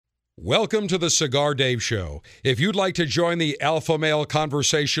Welcome to the Cigar Dave Show. If you'd like to join the Alpha Male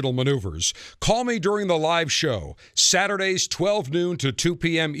Conversational Maneuvers, call me during the live show, Saturdays 12 noon to 2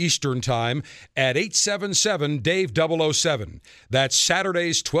 p.m. Eastern Time at 877-DAVE-007. That's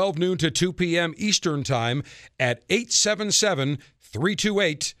Saturdays 12 noon to 2 p.m. Eastern Time at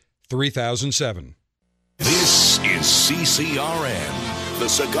 877-328-3007. This is CCRN, the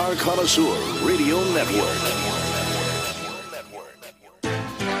Cigar Connoisseur Radio Network.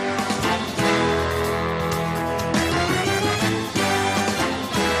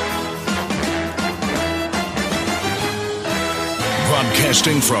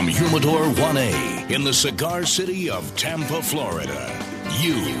 Broadcasting from Humidor 1A in the cigar city of Tampa, Florida,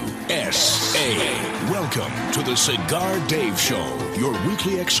 USA. Welcome to the Cigar Dave Show, your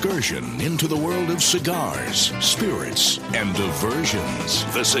weekly excursion into the world of cigars, spirits, and diversions.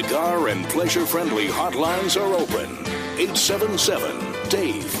 The cigar and pleasure-friendly hotlines are open.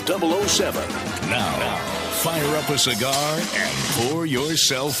 877-DAVE-007. Now, fire up a cigar and pour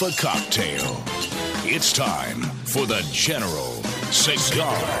yourself a cocktail. It's time for the General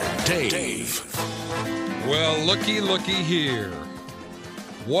Cigar Dave. Well, looky here.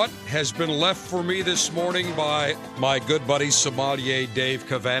 What has been left for me this morning by my good buddy sommelier Dave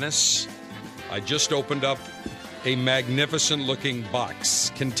Cavanis? I just opened up a magnificent-looking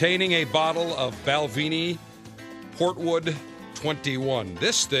box containing a bottle of Balvenie Portwood 21.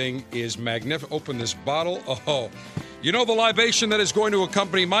 This thing is magnificent. Open this bottle. Oh, you know the libation that is going to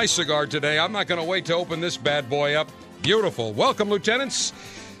accompany my cigar today. I'm not going to wait to open this bad boy up. Beautiful. Welcome, Lieutenants.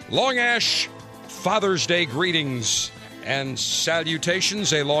 Long Ash Father's Day greetings and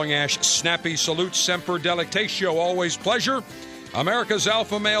salutations. A Long Ash snappy salute. Semper Delectatio. Always pleasure. America's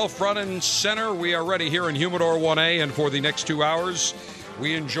Alpha Male front and center. We are ready here in Humidor 1A, and for the next 2 hours,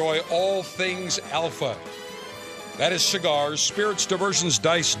 we enjoy all things Alpha. That is cigars, spirits, diversions,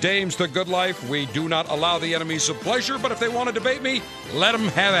 dice, dames, the good life. We do not allow the enemies of pleasure, but if they want to debate me, let them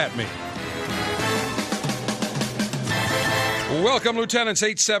have at me. Welcome, Lieutenants.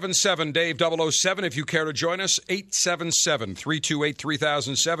 877-DAVE-007. If you care to join us,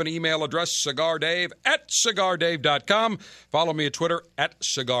 877-328-3007. Email address, cigardave@cigardave.com. Follow me at Twitter,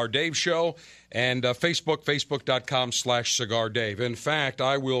 @CigarDaveShow. And Facebook, facebook.com/CigarDave. In fact,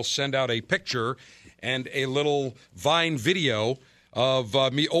 I will send out a picture and a little Vine video of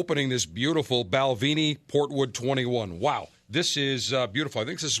me opening this beautiful Balvenie Portwood 21. Wow. This is beautiful. I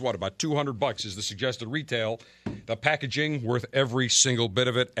think this is, about $200 is the suggested retail. The packaging worth every single bit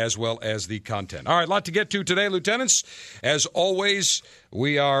of it, as well as the content. All right, a lot to get to today, Lieutenants. As always,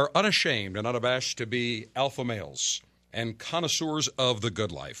 we are unashamed and unabashed to be alpha males and connoisseurs of the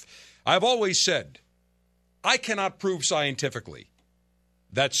good life. I've always said, I cannot prove scientifically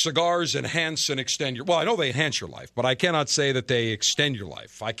that cigars enhance and extend your... Well, I know they enhance your life, but I cannot say that they extend your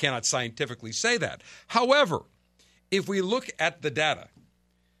life. I cannot scientifically say that. However, if we look at the data,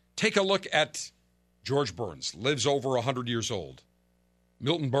 take a look at George Burns, lives over 100 years old.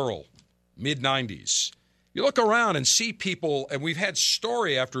 Milton Berle, mid-90s. You look around and see people, and we've had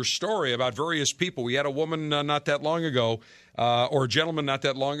story after story about various people. We had a woman not that long ago, or a gentleman not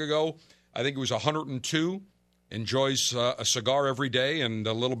that long ago. I think it was 102, enjoys a cigar every day and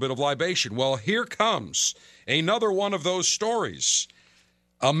a little bit of libation. Well, here comes another one of those stories.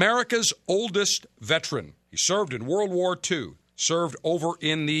 America's oldest veteran. He served in World War II, served over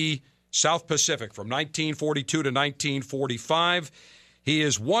in the South Pacific from 1942 to 1945. He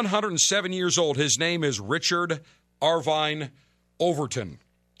is 107 years old. His name is Richard Arvine Overton.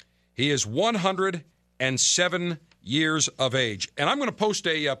 He is 107 years of age. And I'm going to post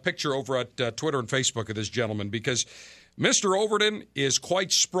a picture over at Twitter and Facebook of this gentleman because Mr. Overton is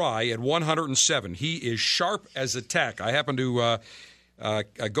quite spry at 107. He is sharp as a tack. I happen to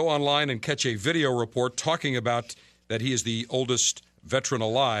go online and catch a video report talking about that he is the oldest veteran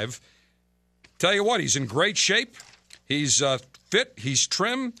alive. Tell you what, he's in great shape. He's fit. He's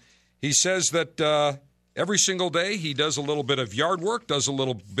trim. He says that every single day he does a little bit of yard work, does a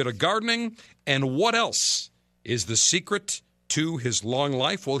little bit of gardening. And what else is the secret to his long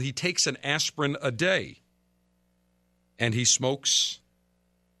life? Well, he takes an aspirin a day, and he smokes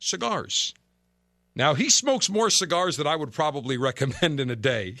cigars. Now, he smokes more cigars than I would probably recommend in a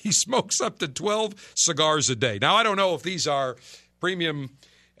day. He smokes up to 12 cigars a day. Now, I don't know if these are premium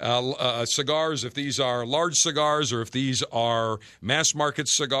cigars, if these are large cigars, or if these are mass-market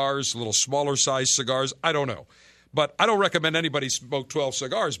cigars, little smaller-sized cigars. I don't know. But I don't recommend anybody smoke 12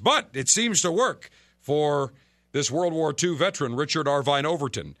 cigars. But it seems to work for this World War II veteran, Richard Arvine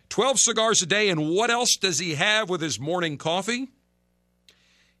Overton. 12 cigars a day, and what else does he have with his morning coffee?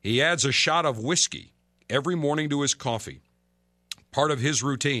 He adds a shot of whiskey every morning to his coffee. part of his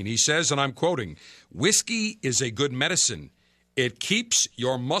routine. He says, and I'm quoting, "Whiskey is a good medicine. It keeps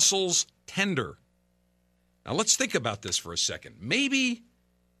your muscles tender." Now, let's think about this for a second. Maybe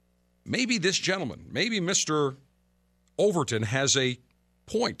this gentleman, maybe Mr. Overton has a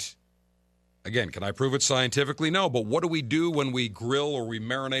point. Again, can I prove it scientifically? No, but what do we do when we grill or we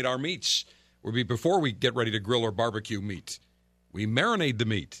marinate our meats? Before we get ready to grill or barbecue meat, we marinate the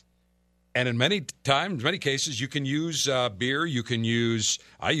meat. And in many cases, you can use beer.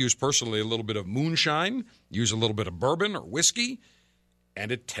 I use personally a little bit of moonshine, use a little bit of bourbon or whiskey,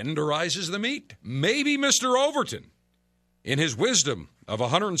 and it tenderizes the meat. Maybe Mr. Overton, in his wisdom of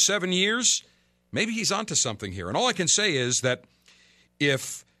 107 years, maybe he's onto something here. And all I can say is that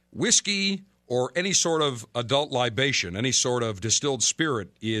if whiskey or any sort of adult libation, any sort of distilled spirit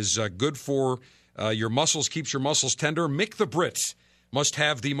is good for your muscles, keeps your muscles tender, Mick the Brit must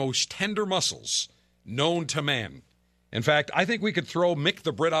have the most tender muscles known to man. In fact, I think we could throw Mick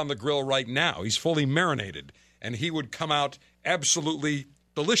the Brit on the grill right now. He's fully marinated, and he would come out absolutely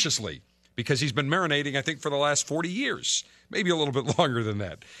deliciously because he's been marinating, I think, for the last 40 years, maybe a little bit longer than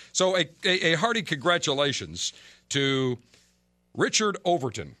that. So a hearty congratulations to Richard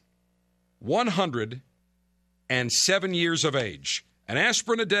Overton, 107 years of age, an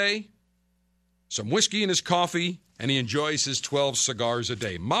aspirin a day, some whiskey in his coffee, and he enjoys his 12 cigars a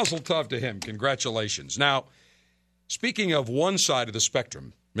day. Mazel tov to him. Congratulations. Now, speaking of one side of the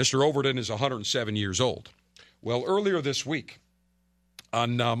spectrum, Mr. Overton is 107 years old. Well, earlier this week,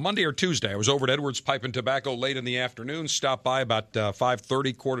 on Monday or Tuesday, I was over at Edwards Pipe and Tobacco late in the afternoon, stopped by about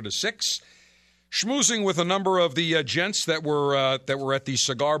 5:30, 5:45, schmoozing with a number of the gents that were at the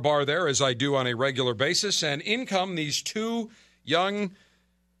cigar bar there, as I do on a regular basis, and in come these two young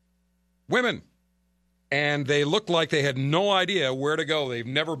women. And they looked like they had no idea where to go. They've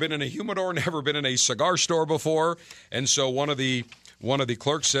never been in a humidor, never been in a cigar store before. And so one of the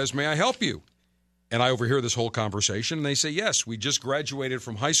clerks says, "May I help you?" And I overhear this whole conversation, and they say, "Yes, we just graduated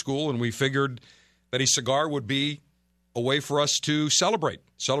from high school, and we figured that a cigar would be a way for us to celebrate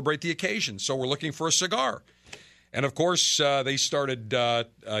the occasion. So we're looking for a cigar." And, of course, the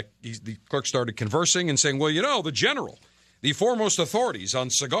clerk started conversing and saying, "Well, you know, the general, the foremost authorities on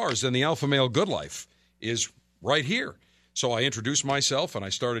cigars in the Alpha Male Good Life is right here." So I introduced myself, and I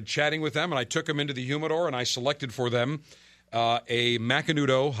started chatting with them, and I took them into the humidor, and I selected for them a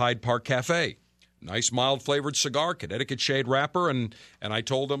Macanudo Hyde Park Cafe. Nice mild-flavored cigar, Connecticut shade wrapper, and I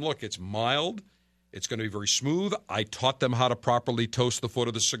told them, look, it's mild. It's going to be very smooth. I taught them how to properly toast the foot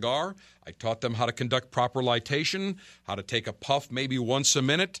of the cigar. I taught them how to conduct proper lightation, how to take a puff maybe once a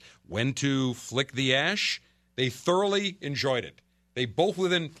minute, when to flick the ash. They thoroughly enjoyed it. They both,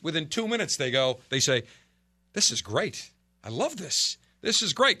 within 2 minutes, they say, "This is great. I love this. This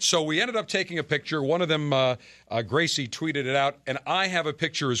is great." So we ended up taking a picture. One of them, Gracie, tweeted it out, and I have a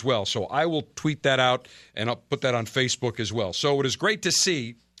picture as well. So I will tweet that out, and I'll put that on Facebook as well. So it is great to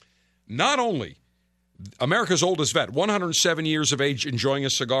see not only America's oldest vet, 107 years of age, enjoying a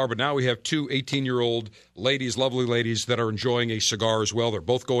cigar, but now we have two 18-year-old ladies, lovely ladies, that are enjoying a cigar as well. They're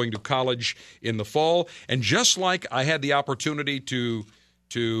both going to college in the fall. And just like I had the opportunity to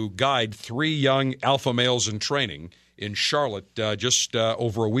guide three young alpha males in training in Charlotte just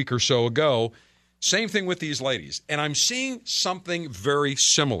over a week or so ago, same thing with these ladies. And I'm seeing something very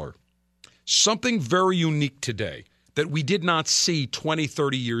similar, something very unique today that we did not see 20,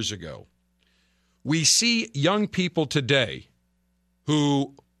 30 years ago. We see young people today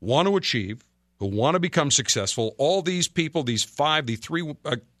who want to achieve, who want to become successful. All these people, these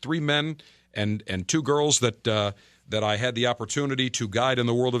three men and two girls that I had the opportunity to guide in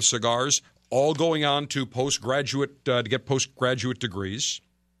the world of cigars, all going on to to get postgraduate degrees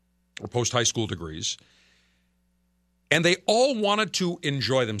or post-high school degrees. And they all wanted to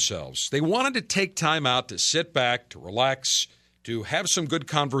enjoy themselves. They wanted to take time out to sit back, to relax, to have some good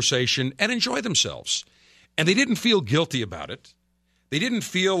conversation and enjoy themselves. And they didn't feel guilty about it. They didn't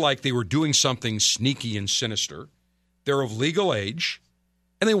feel like they were doing something sneaky and sinister. They're of legal age,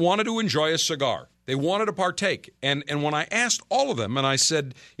 and they wanted to enjoy a cigar. They wanted to partake. And when I asked all of them, and I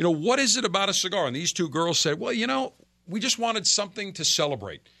said, what is it about a cigar? And these two girls said, well, we just wanted something to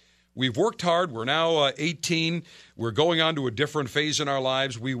celebrate. We've worked hard. We're now 18. We're going on to a different phase in our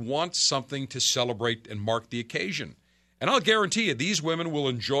lives. We want something to celebrate and mark the occasion. And I'll guarantee you, these women will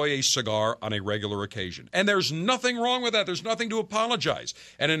enjoy a cigar on a regular occasion. And there's nothing wrong with that. There's nothing to apologize.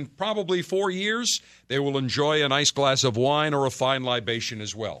 And in probably 4 years, they will enjoy a nice glass of wine or a fine libation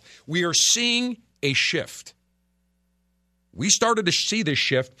as well. We are seeing a shift. We started to see this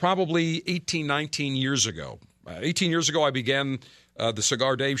shift probably 18, 19 years ago. 18 years ago, I began the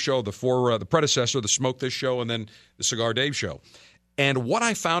Cigar Dave Show, the predecessor, the Smoke This Show, and then the Cigar Dave Show. And what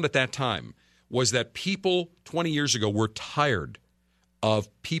I found at that time was that people 20 years ago were tired of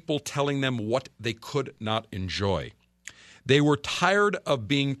people telling them what they could not enjoy. They were tired of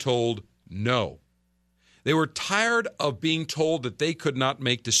being told no. They were tired of being told that they could not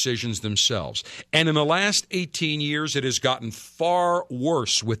make decisions themselves. And in the last 18 years, it has gotten far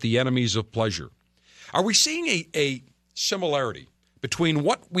worse with the enemies of pleasure. Are we seeing a similarity between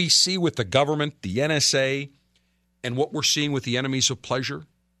what we see with the government, the NSA, and what we're seeing with the enemies of pleasure?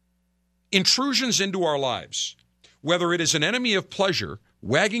 Intrusions into our lives, whether it is an enemy of pleasure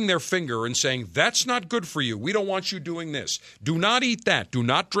wagging their finger and saying, that's not good for you, we don't want you doing this, do not eat that, do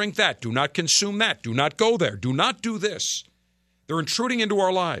not drink that, do not consume that, do not go there, do not do this. They're intruding into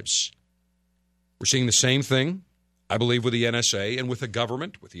our lives. We're seeing the same thing, I believe, with the NSA and with the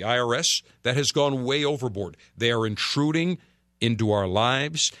government, with the IRS, that has gone way overboard. They are intruding into our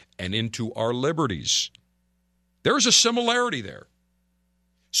lives and into our liberties. There is a similarity there.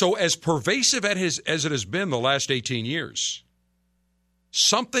 So as pervasive as it has been the last 18 years,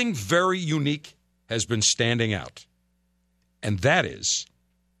 something very unique has been standing out. And that is,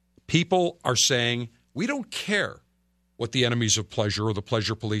 people are saying, we don't care what the enemies of pleasure or the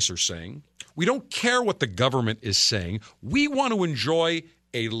pleasure police are saying. We don't care what the government is saying. We want to enjoy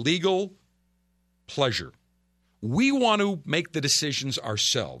a legal pleasure. We want to make the decisions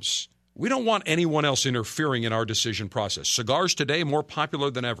ourselves. We don't want anyone else interfering in our decision process. Cigars today more popular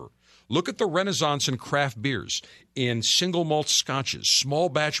than ever. Look at the renaissance in craft beers, in single malt scotches, small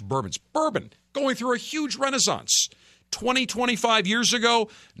batch bourbons. Bourbon going through a huge renaissance. 20, 25 years ago,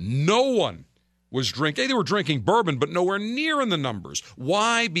 no one was drinking. They were drinking bourbon, but nowhere near in the numbers.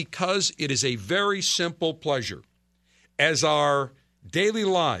 Why? Because it is a very simple pleasure. As our daily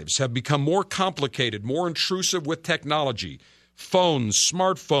lives have become more complicated, more intrusive with technology, phones,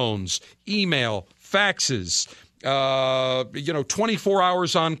 smartphones, email, faxes, 24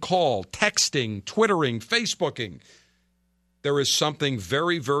 hours on call, texting, Twittering, Facebooking. There is something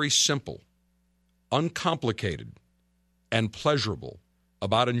very, very simple, uncomplicated, and pleasurable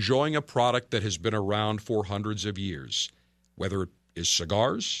about enjoying a product that has been around for hundreds of years, whether it is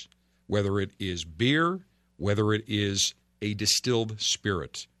cigars, whether it is beer, whether it is a distilled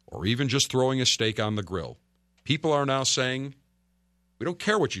spirit, or even just throwing a steak on the grill. People are now saying, we don't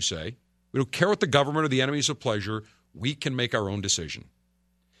care what you say. We don't care what the government or the enemies of pleasure. We can make our own decision.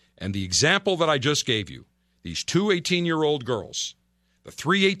 And the example that I just gave you, these two 18-year-old girls, the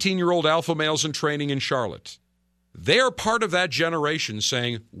three 18-year-old alpha males in training in Charlotte, they're part of that generation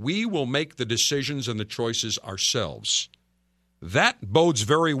saying, we will make the decisions and the choices ourselves. That bodes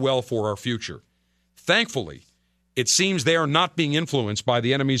very well for our future. Thankfully, it seems they are not being influenced by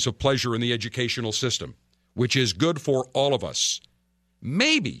the enemies of pleasure in the educational system, which is good for all of us.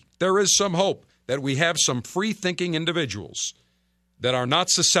 Maybe there is some hope that we have some free-thinking individuals that are not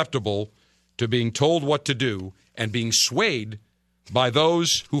susceptible to being told what to do and being swayed by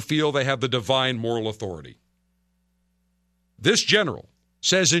those who feel they have the divine moral authority. This general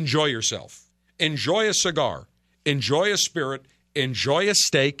says enjoy yourself. Enjoy a cigar. Enjoy a spirit. Enjoy a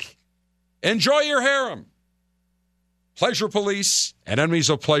steak. Enjoy your harem. Pleasure police and enemies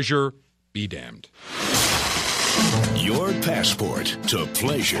of pleasure, be damned. Your passport to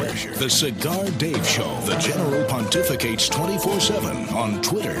pleasure. The Cigar Dave Show. The General pontificates 24/7 on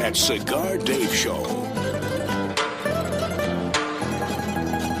Twitter at Cigar Dave Show.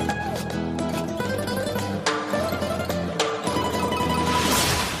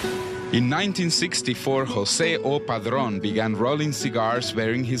 In 1964, Jose O. Padron began rolling cigars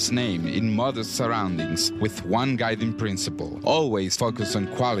bearing his name in modest surroundings with one guiding principle: always focus on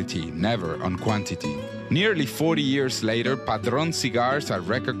quality, never on quantity. Nearly 40 years later, Padron cigars are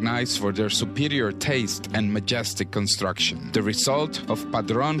recognized for their superior taste and majestic construction, the result of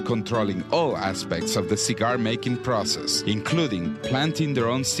Padron controlling all aspects of the cigar-making process, including planting their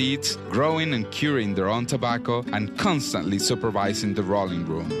own seeds, growing and curing their own tobacco, and constantly supervising the rolling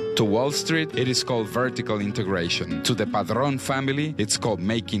room. To Wall Street, it is called vertical integration. To the Padron family, it's called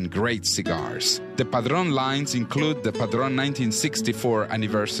making great cigars. The Padron lines include the Padron 1964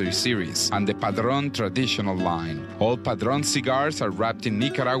 Anniversary Series and the Padron Traditional line. All Padron cigars are wrapped in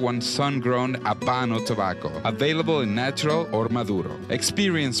Nicaraguan sun-grown Habano tobacco, available in natural or Maduro.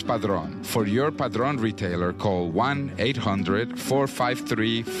 Experience Padron. For your Padron retailer, call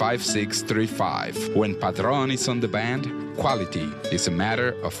 1-800-453-5635. When Padron is on the band, quality is a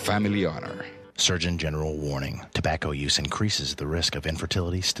matter of family honor. Surgeon General warning. Tobacco use increases the risk of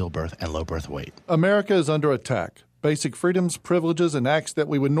infertility, stillbirth, and low birth weight. America is under attack. Basic freedoms, privileges, and acts that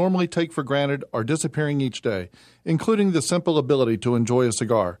we would normally take for granted are disappearing each day, including the simple ability to enjoy a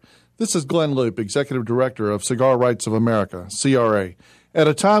cigar. This is Glenn Loop, Executive Director of Cigar Rights of America, CRA. At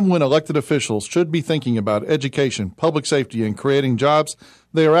a time when elected officials should be thinking about education, public safety, and creating jobs,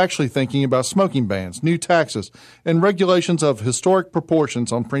 they are actually thinking about smoking bans, new taxes, and regulations of historic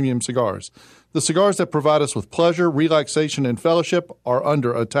proportions on premium cigars. The cigars that provide us with pleasure, relaxation, and fellowship are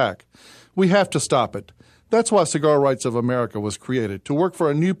under attack. We have to stop it. That's why Cigar Rights of America was created, to work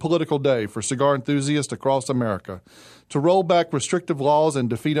for a new political day for cigar enthusiasts across America, to roll back restrictive laws and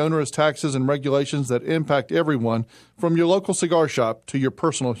defeat onerous taxes and regulations that impact everyone from your local cigar shop to your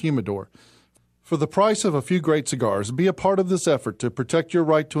personal humidor. For the price of a few great cigars, be a part of this effort to protect your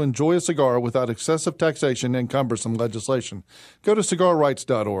right to enjoy a cigar without excessive taxation and cumbersome legislation. Go to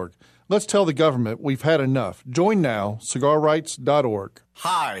cigarrights.org. Let's tell the government we've had enough. Join now, cigarrights.org.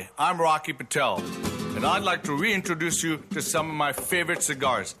 Hi, I'm Rocky Patel, and I'd like to reintroduce you to some of my favorite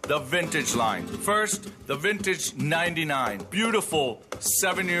cigars, the Vintage line. First, the Vintage 99. Beautiful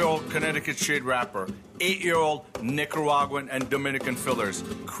 7-year-old Connecticut shade wrapper, 8-year-old Nicaraguan and Dominican fillers.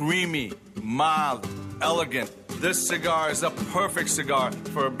 Creamy, mild, elegant. This cigar is a perfect cigar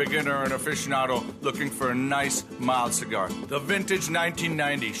for a beginner and aficionado looking for a nice, mild cigar. The Vintage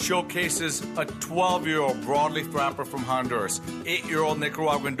 1990 showcases a 12-year-old broadleaf wrapper from Honduras, 8-year-old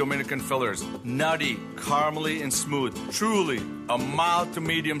Nicaraguan Dominican fillers, nutty, caramely, and smooth. Truly a mild to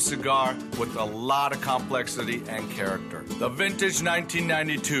medium cigar with a lot of complexity and character. The Vintage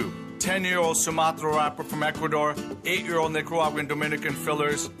 1992. 10-year-old Sumatra wrapper from Ecuador, 8-year-old Nicaraguan Dominican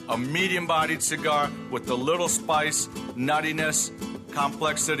fillers, a medium-bodied cigar with a little spice, nuttiness,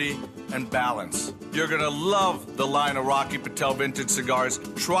 complexity, and balance. You're going to love the line of Rocky Patel Vintage cigars.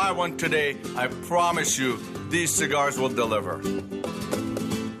 Try one today. I promise you, these cigars will deliver.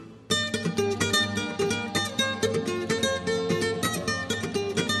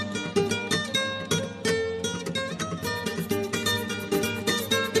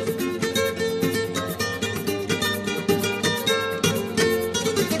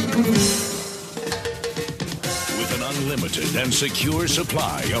 And secure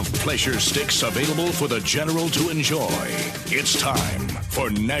supply of pleasure sticks available for the general to enjoy. It's time for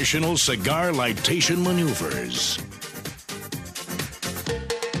National Cigar Lightation Maneuvers.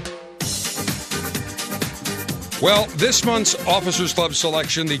 Well, this month's Officers Club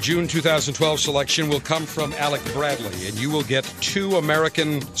selection, the June 2012 selection, will come from Alec Bradley, and you will get 2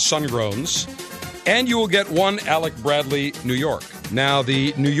 American Sun-Growns, and you will get 1 Alec Bradley New York. Now,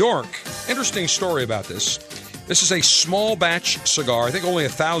 the New York, interesting story about this. This is a small batch cigar. I think only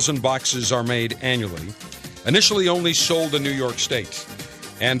 1,000 boxes are made annually. Initially only sold in New York State.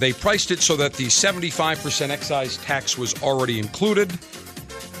 And they priced it so that the 75% excise tax was already included.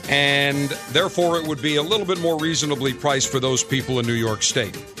 And therefore it would be a little bit more reasonably priced for those people in New York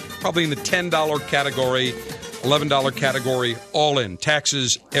State. Probably in the $10 category, $11 category, all in.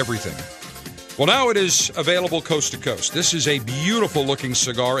 Taxes, everything. Well, now it is available coast to coast. This is a beautiful looking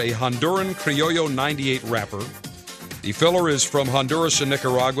cigar, a Honduran Criollo 98 wrapper. The filler is from Honduras and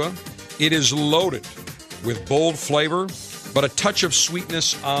Nicaragua. It is loaded with bold flavor, but a touch of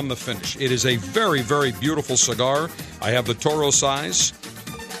sweetness on the finish. It is a very, very beautiful cigar. I have the Toro size,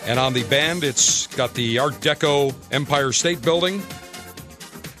 and on the band, it's got the Art Deco Empire State Building.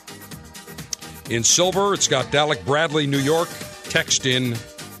 In silver, it's got Alec Bradley, New York, text in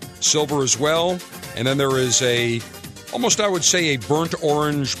silver as well. And then there is almost I would say a burnt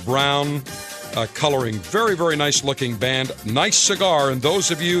orange brown coloring. Very, very nice looking band. Nice cigar. And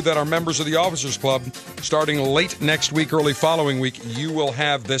those of you that are members of the Officers Club, starting late next week, early following week, you will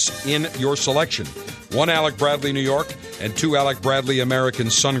have this in your selection. 1 Alec Bradley New York and 2 Alec Bradley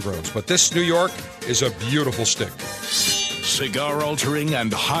American Sun-Growns. But this New York is a beautiful stick. Cigar-altering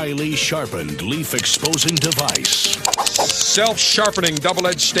and highly sharpened leaf-exposing device. Self-sharpening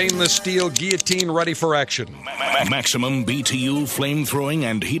double-edged stainless steel guillotine ready for action. Maximum BTU flame-throwing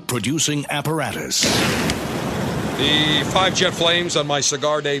and heat-producing apparatus. The 5 jet flames on my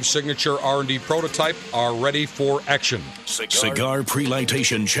Cigar Dave signature R&D prototype are ready for action. Cigar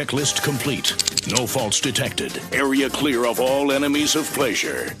pre-lightation checklist complete. No faults detected. Area clear of all enemies of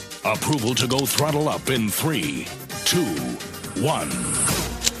pleasure. Approval to go throttle up in 3, 2, 1.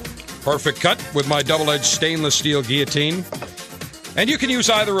 Perfect cut with my double-edged stainless steel guillotine. And you can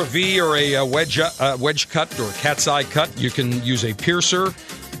use either a V or a wedge cut or a cat's eye cut. You can use a piercer.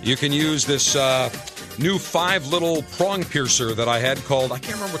 You can use this new 5 little prong piercer that I had called, I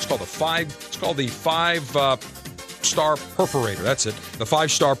can't remember what it's called, it's called the 5-star perforator. That's it, the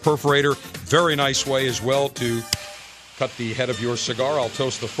 5-star perforator. Very nice way as well to cut the head of your cigar. I'll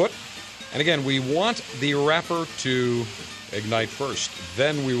toast the foot. And again, we want the wrapper to ignite first.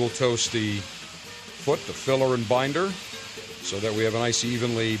 Then we will toast the foot, the filler and binder, so that we have a nice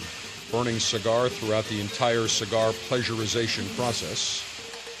evenly burning cigar throughout the entire cigar pleasurization process.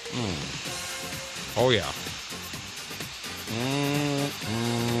 Oh, yeah.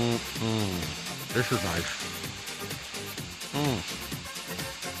 This is nice.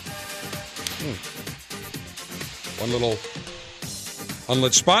 One little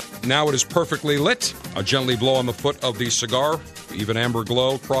unlit spot. Now it is perfectly lit. I gently blow on the foot of the cigar. Even amber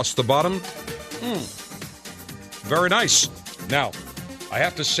glow across the bottom. Very nice. Now, I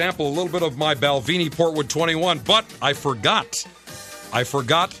have to sample a little bit of my Balvenie Portwood 21, but I forgot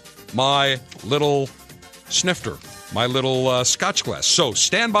my little snifter, my little scotch glass. So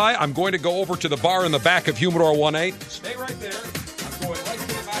stand by. I'm going to go over to the bar in the back of Humidor 1A. Stay right there. I'm going right to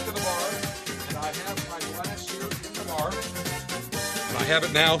the back of the bar, and I have my glass here in the bar. And I have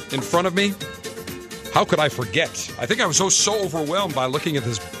it now in front of me. How could I forget? I think I was so overwhelmed by looking at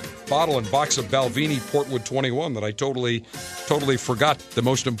this bottle and box of Balvenie Portwood 21 that I totally forgot the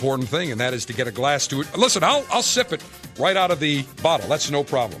most important thing, and that is to get a glass to it. Listen, I'll sip it right out of the bottle. That's no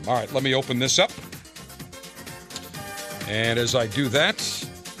problem. All right, let me open this up. And as I do that,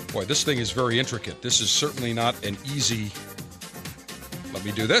 boy, this thing is very intricate. This is certainly not an easy... Let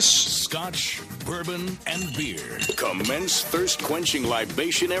me do this. Scotch, bourbon, and beer. Commence thirst-quenching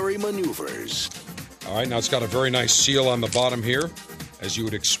libationary maneuvers. All right, now it's got a very nice seal on the bottom here, as you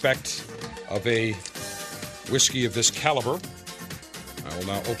would expect of a whiskey of this caliber. I will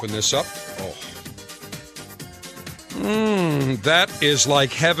now open this up. That is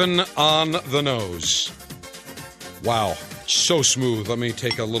like heaven on the nose. Wow, so smooth. Let me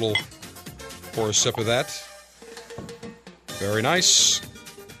take pour a sip of that. Very nice.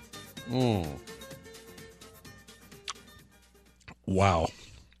 Wow.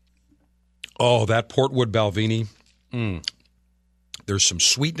 Oh, that Portwood Balvenie. There's some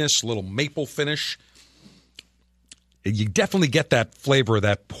sweetness, a little maple finish. You definitely get that flavor of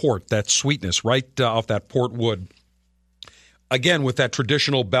that port, that sweetness right off that Portwood. Again, with that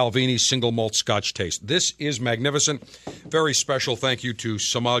traditional Balvenie single malt Scotch taste. This is magnificent. Very special thank you to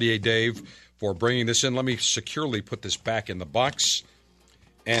Sommelier Dave for bringing this in. Let me securely put this back in the box.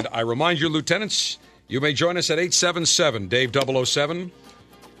 And I remind you, lieutenants, you may join us at 877-DAVE-007.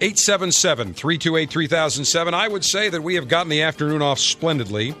 877-328-3007. I would say that we have gotten the afternoon off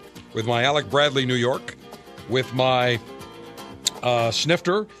splendidly with my Alec Bradley New York, with my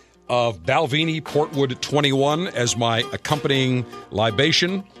snifter of Balvenie Portwood 21 as my accompanying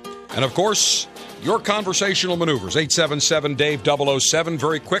libation. And, of course, your conversational maneuvers, 877-DAVE-007.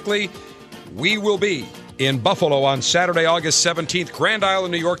 Very quickly, we will be in Buffalo on Saturday, August 17th, Grand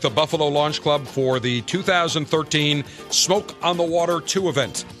Island, New York, the Buffalo Launch Club for the 2013 Smoke on the Water 2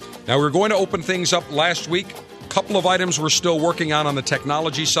 event. Now, we were going to open things up last week. A couple of items we're still working on the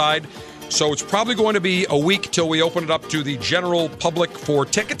technology side. So it's probably going to be a week till we open it up to the general public for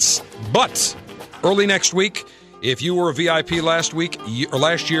tickets. But early next week, if you were a VIP last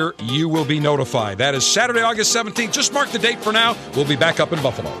year, you will be notified. That is Saturday, August 17th. Just mark the date for now. We'll be back up in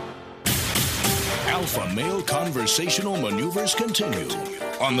Buffalo. Alpha male conversational maneuvers continue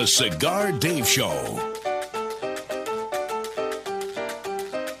on the Cigar Dave Show.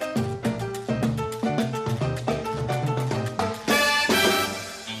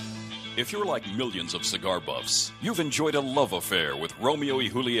 If you're like millions of cigar buffs, you've enjoyed a love affair with Romeo y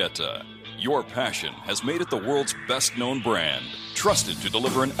Julieta. Your passion has made it the world's best-known brand, trusted to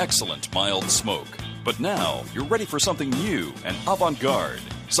deliver an excellent mild smoke. But now, you're ready for something new and avant-garde,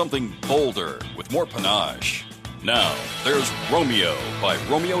 something bolder with more panache. Now, there's Romeo by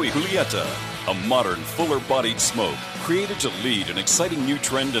Romeo y Julieta, a modern, fuller-bodied smoke created to lead an exciting new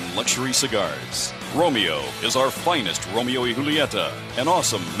trend in luxury cigars. Romeo is our finest Romeo y Julieta, an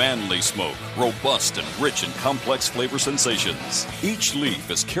awesome manly smoke, robust and rich in complex flavor sensations. Each leaf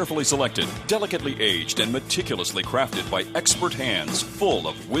is carefully selected, delicately aged, and meticulously crafted by expert hands full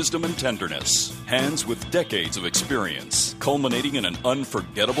of wisdom and tenderness. Hands with decades of experience, culminating in an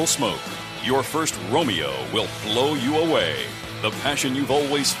unforgettable smoke. Your first Romeo will blow you away. The passion you've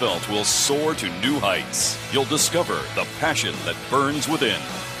always felt will soar to new heights. You'll discover the passion that burns within.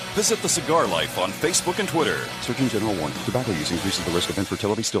 Visit The Cigar Life on Facebook and Twitter. Surgeon General warning. Tobacco use increases the risk of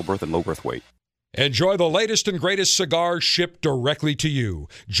infertility, stillbirth, and low birth weight. Enjoy the latest and greatest cigars shipped directly to you.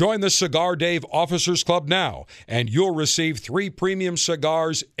 Join the Cigar Dave Officers Club now, and you'll receive 3 premium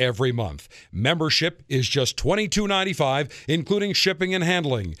cigars every month. Membership is just $22.95, including shipping and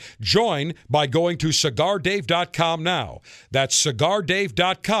handling. Join by going to CigarDave.com now. That's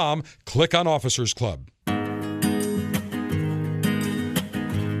CigarDave.com. Click on Officers Club.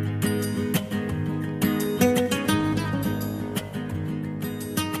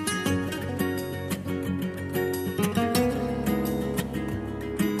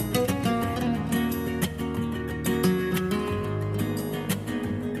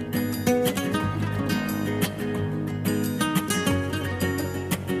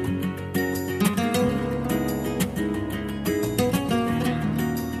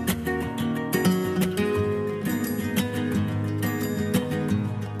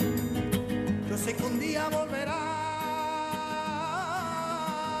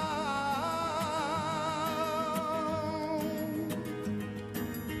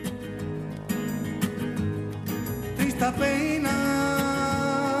 la pena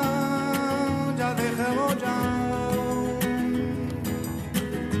ya déjalo ya.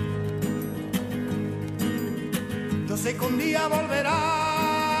 Yo sé que un día volverá.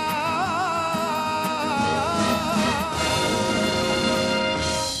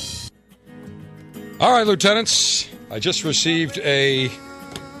 All right, Lieutenants, I just received a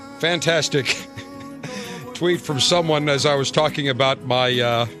fantastic tweet from someone as I was talking about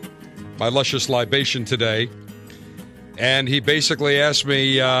my my luscious libation today. And he basically asked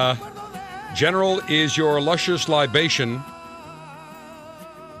me, General, is your luscious libation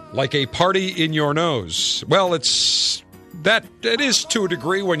like a party in your nose? Well, it is to a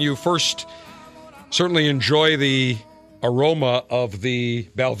degree when you first certainly enjoy the aroma of the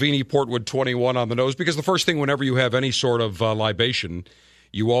Balvenie Portwood 21 on the nose, because the first thing whenever you have any sort of libation,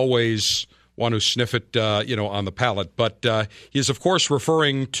 you always want to sniff it, on the palate. But he is, of course,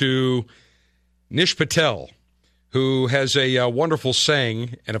 referring to Nish Patel, who has a wonderful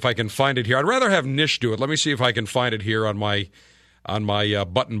saying, and if I can find it here, I'd rather have Nish do it. Let me see if I can find it here on my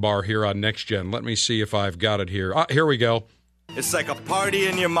button bar here on Next Gen. Let me see if I've got it here. Here we go. It's like a party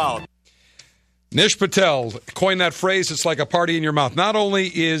in your mouth. Nish Patel coined that phrase, it's like a party in your mouth. Not only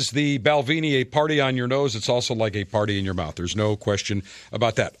is the Balvenie a party on your nose, it's also like a party in your mouth. There's no question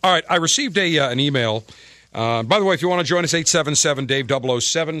about that. All right, I received an email. By the way, if you want to join us,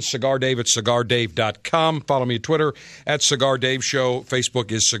 877-DAVE-007, CigarDave@CigarDave.com. Follow me on Twitter at Cigar Dave Show.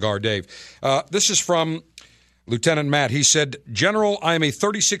 Facebook is Cigar Dave. This is from Lieutenant Matt. He said, General, I am a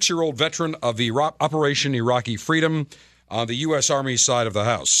 36-year-old veteran of the Operation Iraqi Freedom on the U.S. Army side of the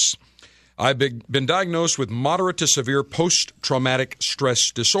house. I've been diagnosed with moderate to severe post-traumatic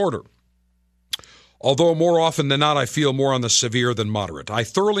stress disorder. Although more often than not, I feel more on the severe than moderate. I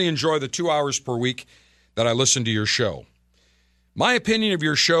thoroughly enjoy the 2 hours per week that I listen to your show. My opinion of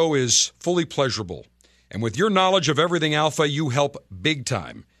your show is fully pleasurable. And with your knowledge of everything Alpha, you help big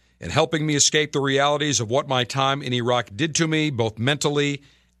time in helping me escape the realities of what my time in Iraq did to me, both mentally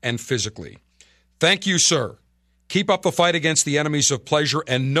and physically. Thank you, sir. Keep up the fight against the enemies of pleasure,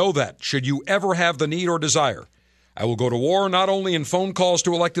 and know that, should you ever have the need or desire, I will go to war not only in phone calls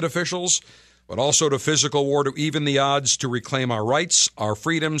to elected officials, but also to physical war to even the odds to reclaim our rights, our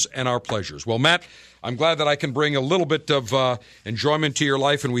freedoms, and our pleasures. Well, Matt, I'm glad that I can bring a little bit of enjoyment to your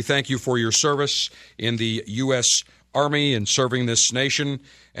life, and we thank you for your service in the U.S. Army and serving this nation,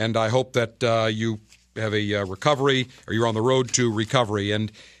 and I hope that you have a recovery, or you're on the road to recovery.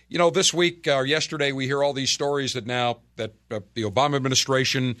 And you know, this week or yesterday, we hear all these stories that now that the Obama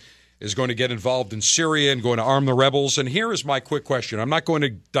administration is going to get involved in Syria and going to arm the rebels. And here is my quick question. I'm not going to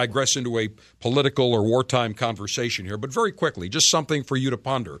digress into a political or wartime conversation here, but very quickly, just something for you to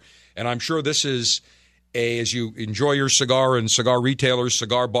ponder. And I'm sure this is, as you enjoy your cigar in cigar retailers,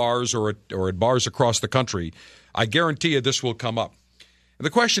 cigar bars, or at bars across the country, I guarantee you this will come up. And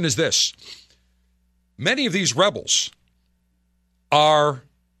the question is this. Many of these rebels are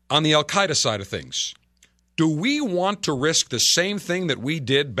on the al-Qaeda side of things. Do we want to risk the same thing that we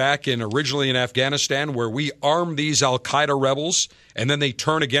did back originally in Afghanistan, where we armed these al-Qaeda rebels and then they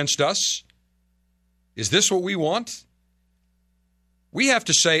turn against us? Is this what we want? We have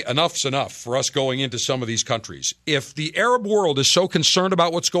to say enough's enough for us going into some of these countries. If the Arab world is so concerned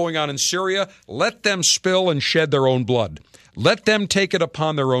about what's going on in Syria, let them spill and shed their own blood. Let them take it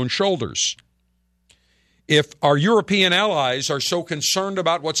upon their own shoulders. If our European allies are so concerned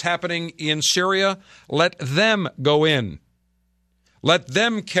about what's happening in Syria, let them go in. Let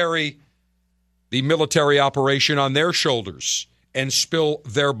them carry the military operation on their shoulders and spill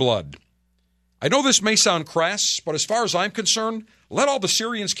their blood. I know this may sound crass, but as far as I'm concerned, let all the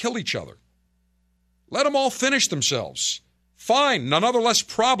Syrians kill each other. Let them all finish themselves. Fine, none other less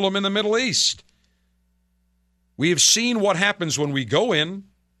problem in the Middle East. We have seen what happens when we go in,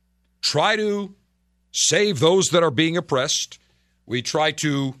 try to save those that are being oppressed. We try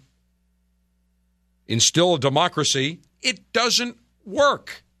to instill a democracy. It doesn't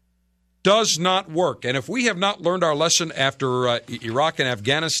work. Does not work. And if we have not learned our lesson after Iraq and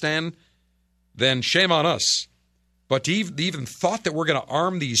Afghanistan, then shame on us. But to even thought that we're going to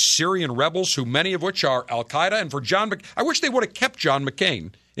arm these Syrian rebels, who many of which are al-Qaeda, and for I wish they would have kept John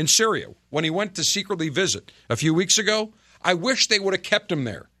McCain in Syria when he went to secretly visit a few weeks ago. I wish they would have kept him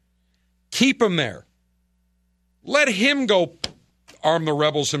there. Keep him there. Let him go arm the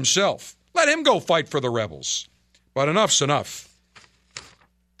rebels himself. Let him go fight for the rebels. But enough's enough.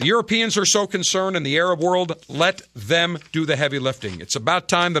 The Europeans are so concerned, and the Arab world, let them do the heavy lifting. It's about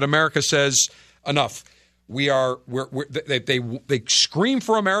time that America says enough. They scream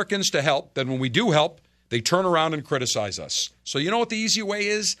for Americans to help. Then when we do help, they turn around and criticize us. So you know what the easy way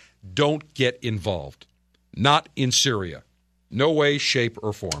is? Don't get involved. not in Syria. No way, shape,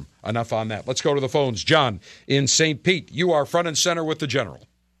 or form. Enough on that. Let's go to the phones. John in St. Pete, you are front and center with the General.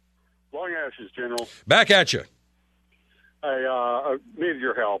 Long ashes, General. Back at you. I needed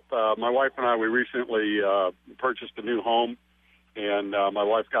your help. My wife and I, we recently purchased a new home, and my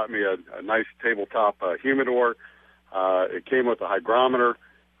wife got me a nice tabletop humidor. It came with a hygrometer.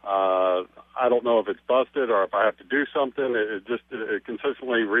 I don't know if it's busted or if I have to do something. It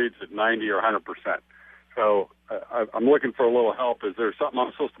consistently reads at 90 or 100%. So I'm looking for a little help. Is there something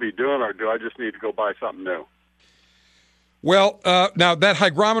I'm supposed to be doing, or do I just need to go buy something new? Well, now that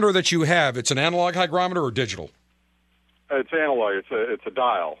hygrometer that you have, it's an analog hygrometer or digital? It's analog. It's a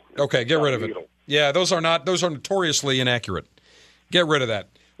dial. Okay, get rid of it. Yeah, those are notoriously inaccurate. Get rid of that.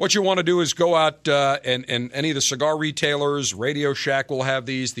 What you want to do is go out and any of the cigar retailers, Radio Shack will have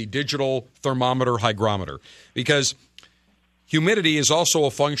these, the digital thermometer hygrometer, because humidity is also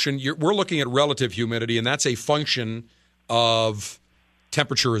a function. We're looking at relative humidity, and that's a function of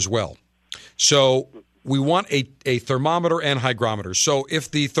temperature as well. So we want a thermometer and hygrometer. So if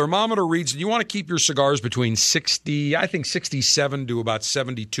the thermometer reads, you want to keep your cigars between 67 to about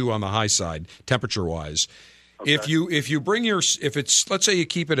 72 on the high side, temperature-wise. Okay. If it's, let's say you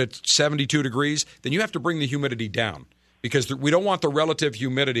keep it at 72 degrees, then you have to bring the humidity down, because we don't want the relative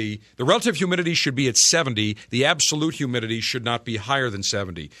humidity. The relative humidity should be at 70. The absolute humidity should not be higher than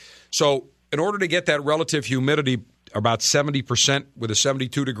 70. So in order to get that relative humidity about 70% with a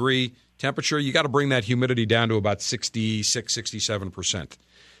 72-degree temperature, you got to bring that humidity down to about 66, 67%.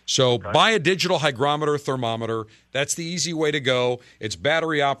 So buy a digital hygrometer thermometer. That's the easy way to go. It's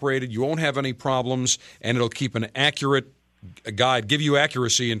battery operated. You won't have any problems, and it'll keep an accurate guide, give you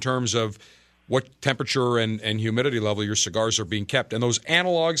accuracy in terms of what temperature and humidity level your cigars are being kept. And those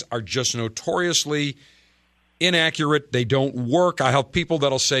analogs are just notoriously inaccurate. They don't work. I have people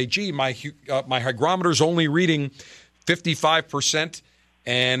that'll say, gee, my hygrometer's only reading 55%,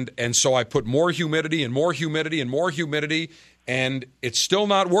 and so I put more humidity and more humidity and more humidity, and it's still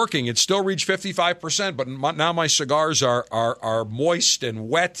not working. It still reads 55%, but now my cigars are moist and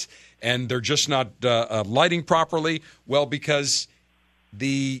wet, and they're just not lighting properly. Well, because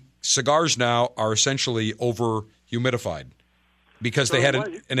the cigars now are essentially over-humidified because they had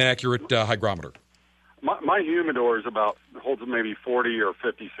an inaccurate hygrometer. My humidor holds maybe 40 or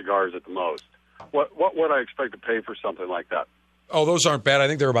 50 cigars at the most. What would I expect to pay for something like that? Oh, those aren't bad. I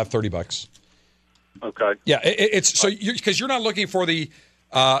think they're about $30. Okay. Yeah, it's so because you're not looking for the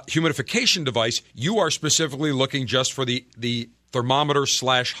humidification device. You are specifically looking just for the thermometer /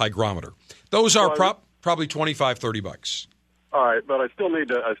 hygrometer. Those are probably $25, $30. All right, but I still need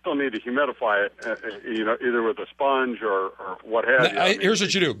to humidify it, either with a sponge or what have you. Here's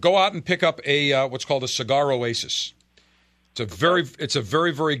what you do: go out and pick up a what's called a Cigar Oasis. It's a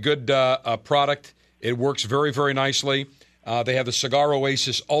very, very good product. It works very, very nicely. They have the Cigar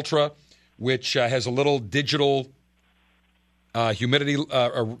Oasis Ultra, which has a little digital humidity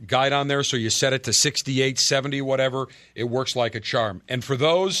guide on there, so you set it to 68, 70, whatever. It works like a charm. And for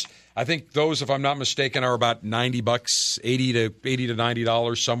those, I think those, if I'm not mistaken, are about $90, $80 to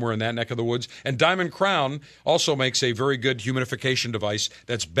 $90, somewhere in that neck of the woods. And Diamond Crown also makes a very good humidification device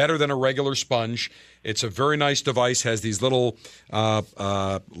that's better than a regular sponge. It's a very nice device, has these little kind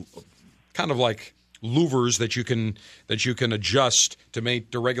of like louvers that you can adjust to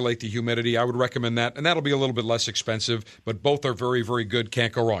regulate the humidity. I would recommend that, and that'll be a little bit less expensive, but both are very, very good.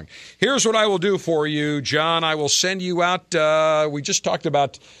 Can't go wrong. Here's what I will do for you, John. I will send you out, we just talked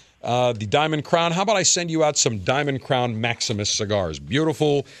about the Diamond Crown. How about I send you out some Diamond Crown Maximus cigars?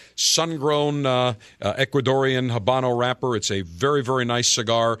 Beautiful, sun-grown Ecuadorian Habano wrapper. It's a very, very nice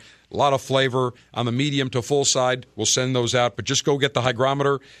cigar. A lot of flavor on the medium to full side. We'll send those out, but just go get the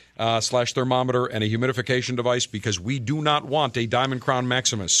hygrometer / thermometer and a humidification device, because we do not want a Diamond Crown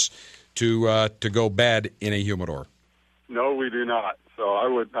Maximus to go bad in a humidor. No, we do not. So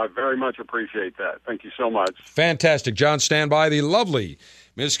I very much appreciate that. Thank you so much. Fantastic. John, stand by. The lovely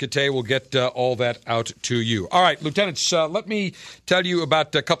Ms. Kate will get all that out to you. All right, Lieutenants, let me tell you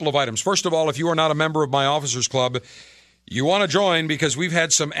about a couple of items. First of all, if you are not a member of my Officers Club, you want to join, because we've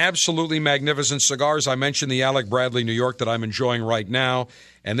had some absolutely magnificent cigars. I mentioned the Alec Bradley New York that I'm enjoying right now.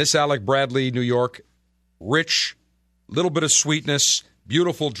 And this Alec Bradley New York, rich, little bit of sweetness,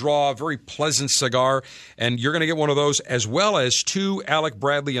 Beautiful draw, very pleasant cigar, and you're going to get one of those as well as 2 Alec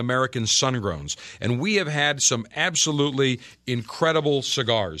Bradley American Sun-Growns. And we have had some absolutely incredible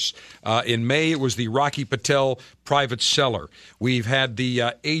cigars. In May, it was the Rocky Patel Private Cellar. We've had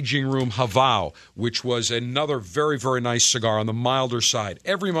the Aging Room Havao, which was another very, very nice cigar on the milder side.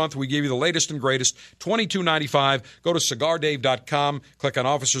 Every month, we give you the latest and greatest, $22.95. Go to CigarDave.com, click on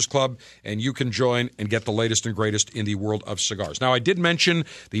Officers Club, and you can join and get the latest and greatest in the world of cigars. Now, I did mention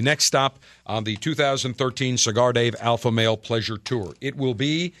the next stop on the 2013 Cigar Dave Alpha Male Pleasure Tour. It will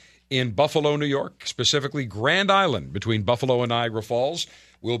be in Buffalo, New York, specifically Grand Island between Buffalo and Niagara Falls.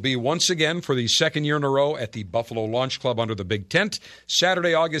 We'll be once again for the second year in a row at the Buffalo Launch Club under the big tent.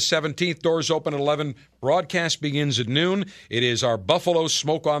 Saturday, August 17th, doors open at 11. Broadcast begins at noon. It is our Buffalo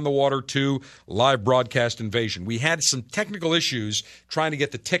Smoke on the Water 2 live broadcast invasion. We had some technical issues trying to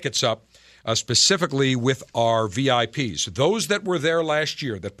get the tickets up. Specifically with our VIPs. Those that were there last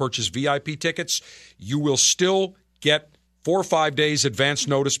year that purchased VIP tickets, you will still get 4 or 5 days advance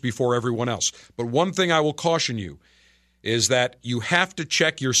notice before everyone else. But one thing I will caution you is that you have to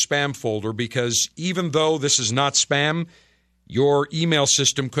check your spam folder, because even though this is not spam, your email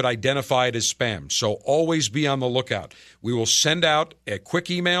system could identify it as spam. So always be on the lookout. We will send out a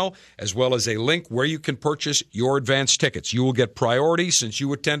quick email as well as a link where you can purchase your advance tickets. You will get priority since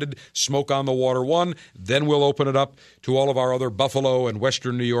you attended Smoke on the Water 1. Then we'll open it up to all of our other Buffalo and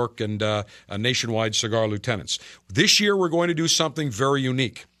Western New York and nationwide cigar lieutenants. This year we're going to do something very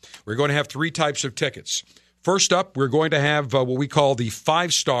unique. We're going to have 3 types of tickets. First up, we're going to have what we call the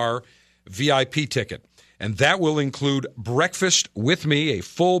 5-star VIP ticket. And that will include breakfast with me, a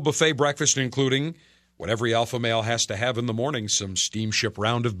full buffet breakfast, including what every alpha male has to have in the morning, some steamship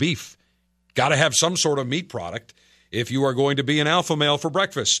round of beef. Got to have some sort of meat product if you are going to be an alpha male for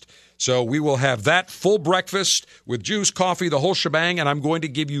breakfast. So we will have that full breakfast with juice, coffee, the whole shebang, and I'm going to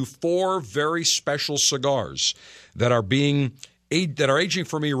give you 4 very special cigars that are aging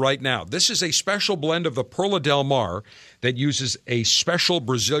for me right now. This is a special blend of the Perla Del Mar that uses a special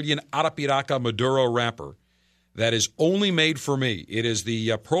Brazilian Arapiraca Maduro wrapper that is only made for me. It is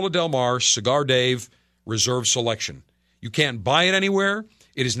the Perla Del Mar Cigar Dave Reserve Selection. You can't buy it anywhere.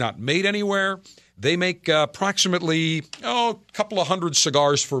 It is not made anywhere. They make approximately a couple of hundred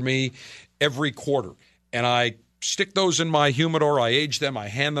cigars for me every quarter. And I stick those in my humidor. I age them. I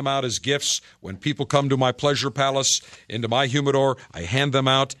hand them out as gifts. When people come to my pleasure palace, into my humidor, I hand them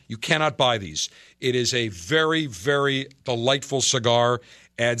out. You cannot buy these. It is a very, very delightful cigar.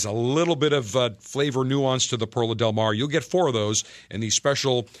 Adds a little bit of flavor nuance to the Perla Del Mar. You'll get 4 of those in the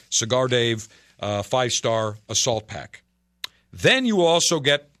special Cigar Dave 5-star Assault Pack. Then you will also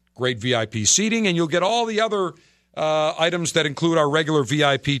get great VIP seating, and you'll get all the other items that include our regular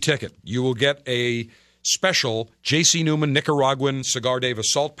VIP ticket. You will get a special J.C. Newman Nicaraguan Cigar Dave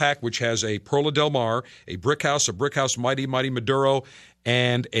Assault Pack, which has a Perla Del Mar, a Brickhouse Mighty Maduro,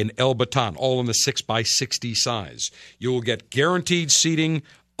 and an El Baton, all in the 6x60 size. You will get guaranteed seating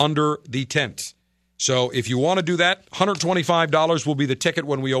under the tent. So if you want to do that, $125 will be the ticket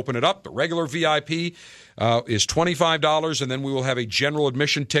when we open it up. The regular VIP is $25, and then we will have a general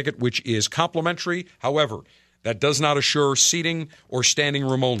admission ticket, which is complimentary. However, that does not assure seating or standing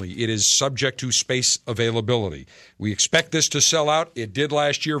room only. It is subject to space availability. We expect this to sell out. It did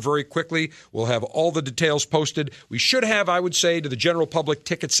last year very quickly. We'll have all the details posted. We should have, I would say, to the general public,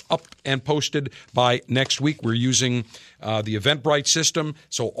 tickets up and posted by next week. We're using the Eventbrite system,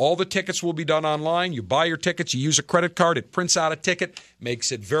 so all the tickets will be done online. You buy your tickets, you use a credit card, it prints out a ticket,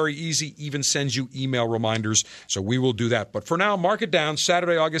 makes it very easy, even sends you email reminders, so we will do that. But for now, mark it down,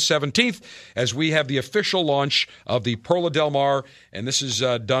 Saturday, August 17th, as we have the official launch of the Perla Del Mar, and this is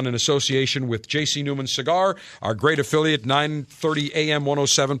done in association with J.C. Newman Cigar, our great affiliate, 930 AM,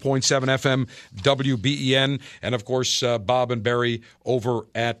 107.7 FM, WBEN, and of course, Bob and Barry over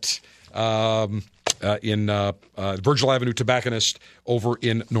at Virgil Avenue Tobacconist over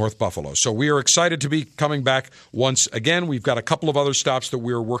in North Buffalo. So we are excited to be coming back once again. We've got a couple of other stops that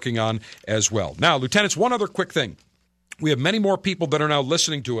we're working on as well. Now, Lieutenants, one other quick thing. We have many more people that are now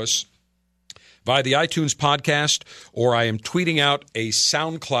listening to us via the iTunes podcast, or I am tweeting out a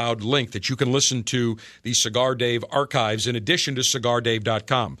SoundCloud link that you can listen to the Cigar Dave archives in addition to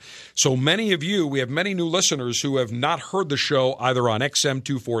CigarDave.com. So many of you, we have many new listeners who have not heard the show either on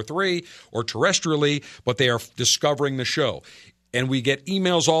XM243 or terrestrially, but they are discovering the show. And we get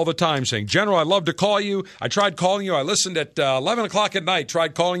emails all the time saying, General, I'd love to call you. I tried calling you. I listened at 11 o'clock at night,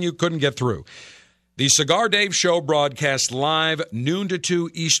 tried calling you, couldn't get through. The Cigar Dave Show broadcasts live noon to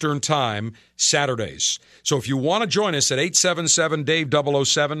 2 Eastern Time, Saturdays. So if you want to join us at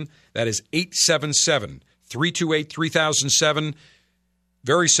 877-DAVE-007, that is 877-328-3007,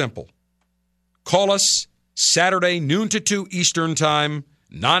 Very simple. Call us Saturday, noon to 2 Eastern Time,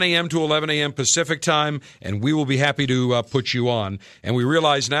 9 a.m. to 11 a.m. Pacific Time, and we will be happy to put you on. And we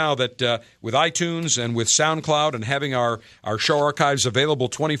realize now that with iTunes and with SoundCloud and having our show archives available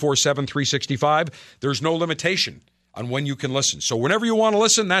 24/7, 365, there's no limitation on when you can listen. So whenever you want to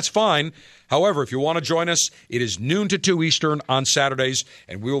listen, that's fine. However, if you want to join us, it is noon to 2 Eastern on Saturdays,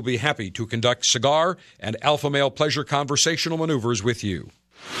 and we will be happy to conduct cigar and alpha male pleasure conversational maneuvers with you.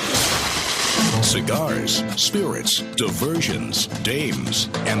 Cigars, spirits, diversions, dames,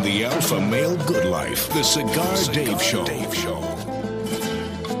 and the alpha male good life. The Cigar Dave Show.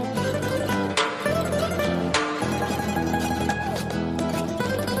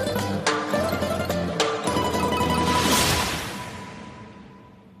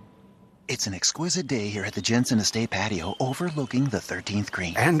 It's an exquisite day here at the Jensen Estate patio overlooking the 13th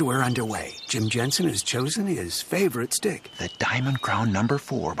green. And we're underway. Jim Jensen has chosen his favorite stick. The Diamond Crown No.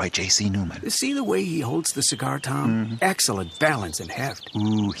 4 by J.C. Newman. See the way he holds the cigar, Tom? Mm-hmm. Excellent balance and heft.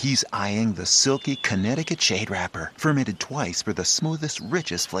 Ooh, he's eyeing the silky Connecticut shade wrapper. Fermented twice for the smoothest,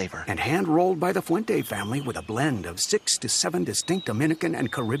 richest flavor. And hand-rolled by the Fuente family with a blend of 6 to 7 distinct Dominican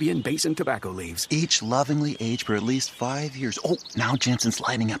and Caribbean basin tobacco leaves. Each lovingly aged for at least 5 years. Oh, now Jensen's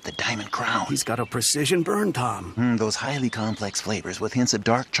lighting up the Diamond Crown. He's got a precision burn, Tom. Those highly complex flavors with hints of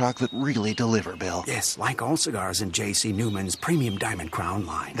dark chocolate really deliver, Bill. Yes, like all cigars in J.C. Newman's premium Diamond Crown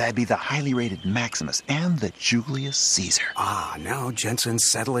line. That'd be the highly rated Maximus and the Julius Caesar. Ah, now Jensen's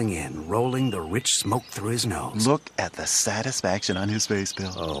settling in, rolling the rich smoke through his nose. Look at the satisfaction on his face,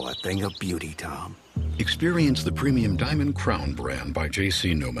 Bill. Oh, a thing of beauty, Tom. Experience the premium Diamond Crown brand by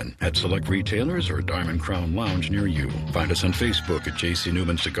J.C. Newman at select retailers or Diamond Crown Lounge near you. Find us on Facebook at J.C.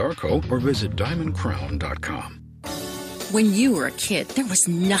 Newman Cigar Co. or visit diamondcrown.com. When you were a kid, there was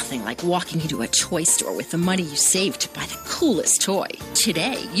nothing like walking into a toy store with the money you saved to buy the coolest toy.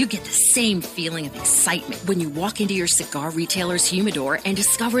 Today, you get the same feeling of excitement when you walk into your cigar retailer's humidor and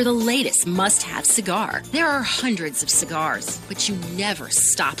discover the latest must-have cigar. There are hundreds of cigars, but you never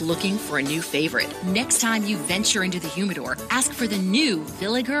stop looking for a new favorite. Next time you venture into the humidor, ask for the new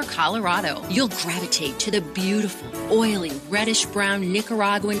Villiger Colorado. You'll gravitate to the beautiful, oily, reddish-brown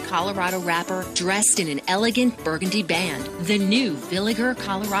Nicaraguan Colorado wrapper dressed in an elegant burgundy band. The new Villiger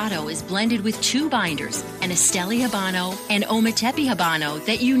Colorado is blended with 2 binders, an Esteli Habano and Ometepe Habano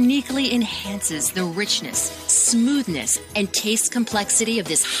that uniquely enhances the richness, smoothness, and taste complexity of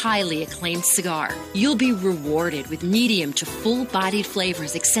this highly acclaimed cigar. You'll be rewarded with medium to full-bodied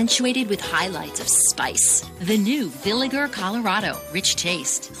flavors accentuated with highlights of spice. The new Villiger Colorado, rich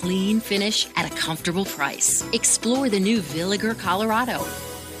taste, clean finish at a comfortable price. Explore the new Villiger Colorado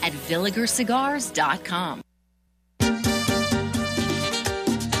at VilligerCigars.com.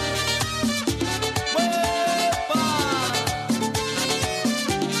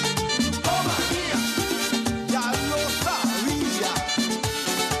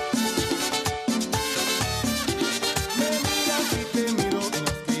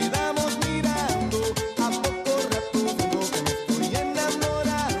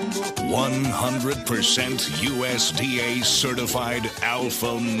 USDA certified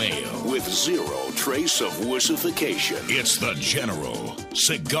alpha male with zero trace of wussification. It's the General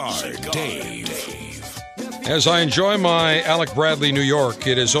Cigar Dave. As I enjoy my Alec Bradley, New York,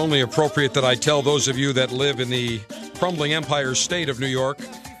 it is only appropriate that I tell those of you that live in the crumbling Empire State of New York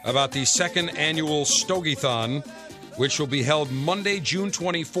about the second annual Stogie-thon, which will be held Monday, June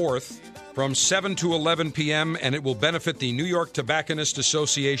 24th from 7 to 11 p.m., and it will benefit the New York Tobacconist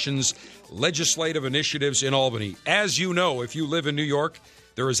Association's legislative initiatives in Albany. As you know, if you live in New York,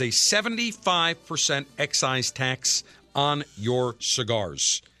 there is a 75% excise tax on your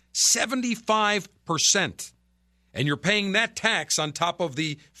cigars. 75%. And you're paying that tax on top of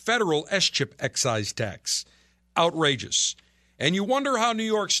the federal SCHIP excise tax. Outrageous. And you wonder how New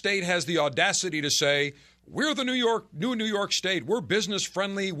York State has the audacity to say, we're the new New York State. We're business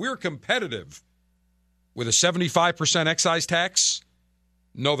friendly. We're competitive. With a 75% excise tax?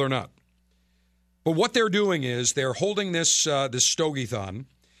 No, they're not. But what they're doing is they're holding this Stogie-thon.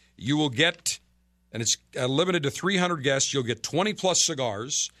 You will get, and it's limited to 300 guests, you'll get 20-plus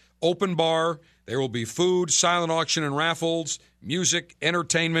cigars, open bar. There will be food, silent auction and raffles, music,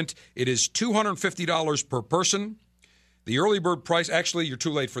 entertainment. It is $250 per person. The early bird price, actually, you're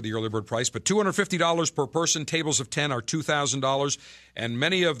too late for the early bird price, but $250 per person. Tables of 10 are $2,000. And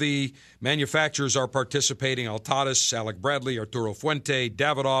many of the manufacturers are participating. Altadas, Alec Bradley, Arturo Fuente,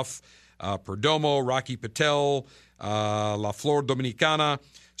 Davidoff, Perdomo, Rocky Patel, La Flor Dominicana.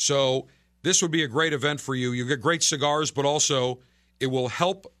 So this would be a great event for you. You get great cigars, but also it will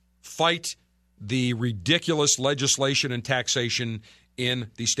help fight the ridiculous legislation and taxation in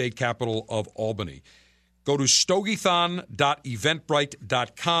the state capital of Albany. Go to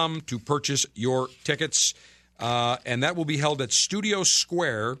stogiethon.eventbrite.com to purchase your tickets, and that will be held at Studio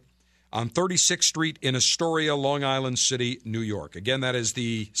Square on 36th Street in Astoria, Long Island City, New York. Again, that is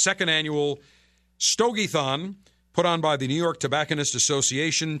the second annual Stogiethon put on by the New York Tobacconist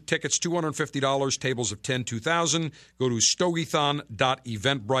Association. Tickets $250, tables of 10, 2,000. Go to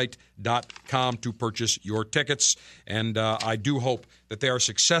stogiethon.eventbrite.com to purchase your tickets. And I do hope that they are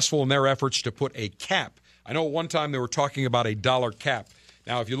successful in their efforts to put a cap. I know at one time they were talking about a $1 cap.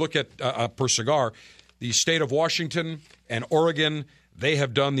 Now, if you look at per cigar, the state of Washington and Oregon, they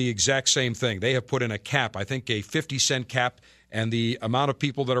have done the exact same thing. They have put in a cap, I think a 50-cent cap, and the amount of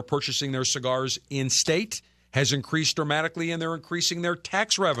people that are purchasing their cigars in state has increased dramatically, and they're increasing their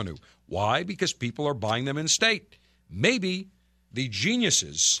tax revenue. Why? Because people are buying them in state. Maybe the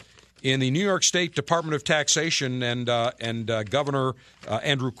geniuses in the New York State Department of Taxation and Governor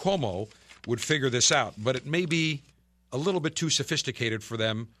Andrew Cuomo would figure this out, but it may be a little bit too sophisticated for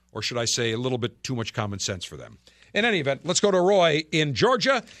them, or should I say a little bit too much common sense for them. In any event, let's go to Roy in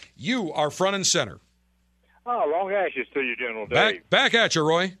Georgia. You are front and center. Oh, long ashes to you, General Dave. Back at you,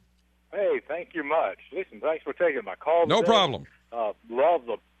 Roy. Hey, thank you much. Listen, thanks for taking my call today. No problem. Love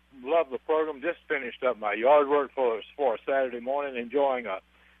the program. Just finished up my yard work for a Saturday morning, enjoying a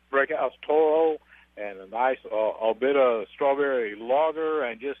Brickhouse Toro and a nice a bit of strawberry lager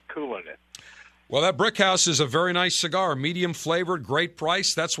and just cooling it. Well, that Brickhouse is a very nice cigar, medium flavored, great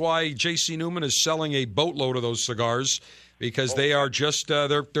price. That's why J.C. Newman is selling a boatload of those cigars, because they are just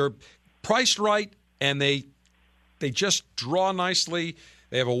they're priced right, and they just draw nicely.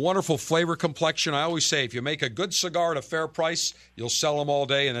 They have a wonderful flavor complexion. I always say if you make a good cigar at a fair price, you'll sell them all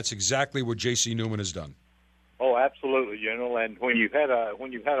day, and that's exactly what J.C. Newman has done. Oh, absolutely, General. And when you've had a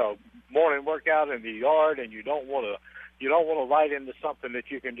morning workout in the yard, and you don't want to light into something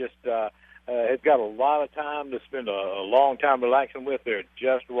that you can just it's got a lot of time to spend a long time relaxing with, they're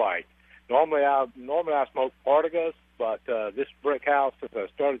just right. Normally I smoke Partagas, but this Brickhouse, since I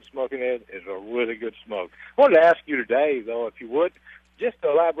started smoking it, is a really good smoke. I wanted to ask you today, though, if you would, just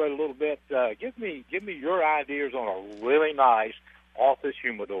to elaborate a little bit, give me your ideas on a really nice office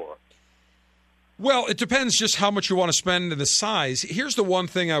humidor. Well, it depends just how much you want to spend and the size. Here's the one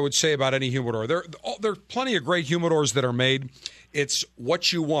thing I would say about any humidor. There are plenty of great humidors that are made. It's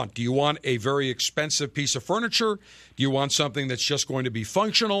what you want. Do you want a very expensive piece of furniture? Do you want something that's just going to be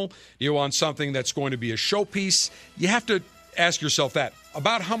functional? Do you want something that's going to be a showpiece? You have to ask yourself that.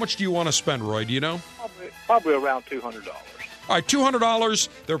 About how much do you want to spend, Roy? Do you know? Probably around $200. All right, $200.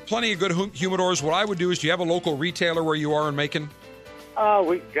 There are plenty of good humidors. What I would do is, do you have a local retailer where you are in Macon?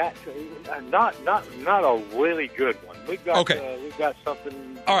 We've got not a really good one. We've got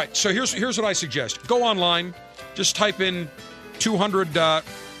something. All right, so here's what I suggest. Go online, just type in $200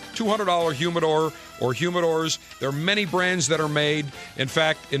 humidor or humidors. There are many brands that are made. In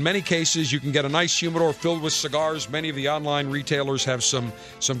fact, in many cases, you can get a nice humidor filled with cigars. Many of the online retailers have some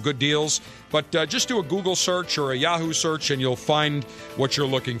good deals. But just do a Google search or a Yahoo search, and you'll find what you're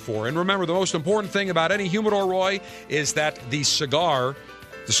looking for. And remember, the most important thing about any humidor, Roy, is that the cigar,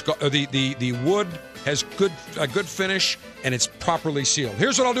 the wood has a good finish, and it's properly sealed.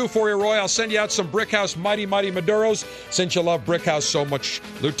 Here's what I'll do for you, Roy. I'll send you out some Brickhouse Mighty Mighty Maduros, since you love Brickhouse so much.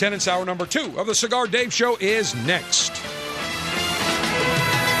 Lieutenant's Hour number 2 of the Cigar Dave Show is next.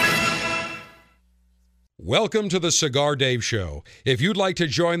 Welcome to the Cigar Dave Show. If you'd like to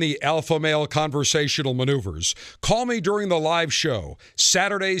join the Alpha Male Conversational Maneuvers, call me during the live show,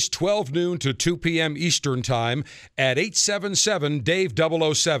 Saturdays 12 noon to 2 p.m. Eastern Time at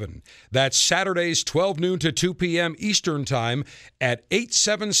 877-DAVE-007. That's Saturdays 12 noon to 2 p.m. Eastern Time at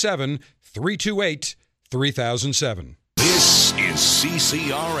 877-328-3007. This is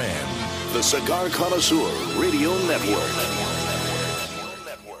CCRN, the Cigar Connoisseur Radio Network.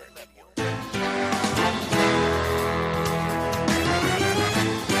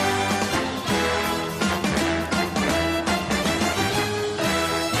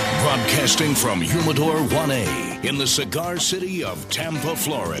 Broadcasting from Humidor 1A in the cigar city of Tampa,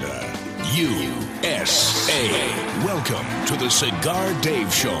 Florida, USA. Welcome to the Cigar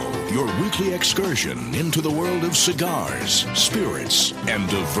Dave Show, your weekly excursion into the world of cigars, spirits, and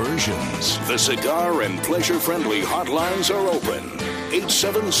diversions. The cigar and pleasure-friendly hotlines are open.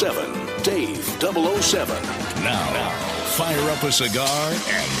 877-DAVE-007. Now, fire up a cigar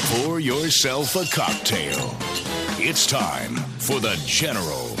and pour yourself a cocktail. It's time for the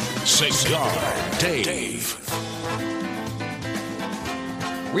General Cigar Dave.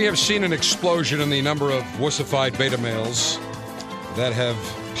 We have seen an explosion in the number of wussified beta males that have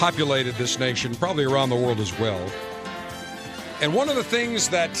populated this nation, probably around the world as well. And one of the things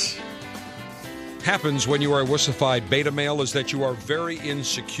that happens when you are a wussified beta male is that you are very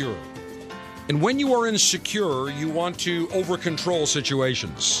insecure. And when you are insecure, you want to over-control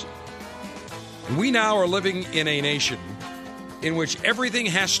situations. And we now are living in a nation in which everything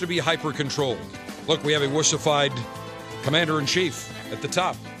has to be hyper-controlled. Look, we have a wussified commander-in-chief at the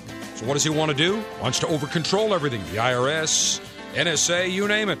top. So what does he want to do? Wants to over-control everything. The IRS, NSA, you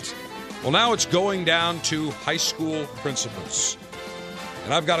name it. Well, now it's going down to high school principals.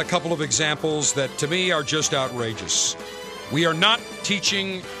 And I've got a couple of examples that, to me, are just outrageous. We are not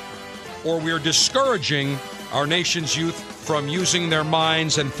teaching, or we are discouraging our nation's youth from using their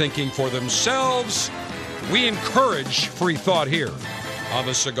minds and thinking for themselves. We encourage free thought here on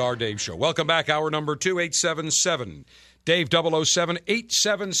the Cigar Dave Show. Welcome back. Hour number 2, 877 Dave 007,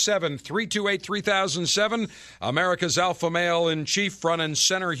 877-328-3007. America's Alpha Male in Chief, front and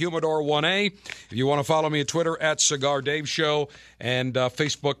center, Humidor 1A. If you want to follow me at Twitter, at Cigar Dave Show, and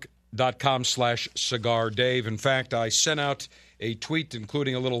Facebook.com/Cigar Dave. In fact, I sent out a tweet,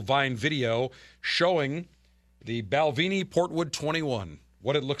 including a little Vine video, showing the Balvenie Portwood 21,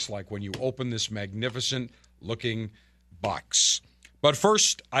 what it looks like when you open this magnificent-looking box. But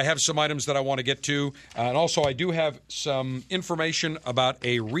first, I have some items that I want to get to, and also I do have some information about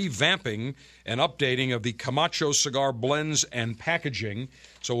a revamping and updating of the Camacho cigar blends and packaging,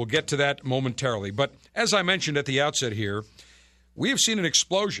 so we'll get to that momentarily. But as I mentioned at the outset here, we have seen an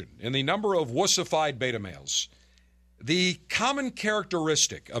explosion in the number of wussified beta males. The common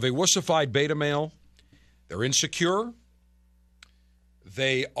characteristic of a wussified beta male, they're insecure,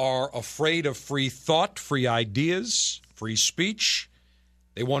 they are afraid of free thought, free ideas, free speech.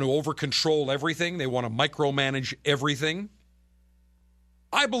 They want to over-control everything. They want to micromanage everything.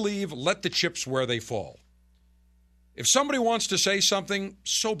 I believe let the chips where they fall. If somebody wants to say something,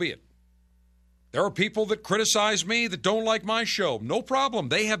 so be it. There are people that criticize me that don't like my show. No problem.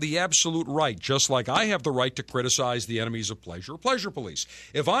 They have the absolute right, just like I have the right to criticize the enemies of pleasure, pleasure police.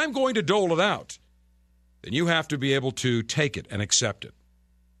 If I'm going to dole it out, then you have to be able to take it and accept it.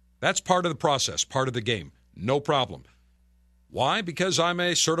 That's part of the process, part of the game. No problem. Why? Because I'm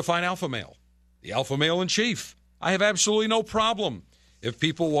a certified alpha male, the alpha male in chief. I have absolutely no problem if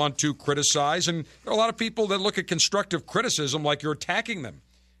people want to criticize, and there are a lot of people that look at constructive criticism like you're attacking them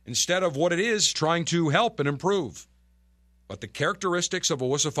instead of what it is, trying to help and improve. But the characteristics of a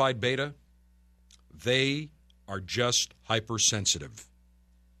wussified beta, they are just hypersensitive.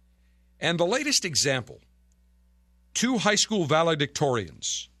 And the latest example, 2 high school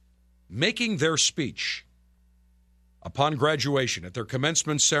valedictorians making their speech upon graduation at their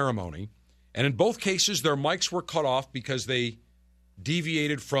commencement ceremony, and in both cases their mics were cut off because they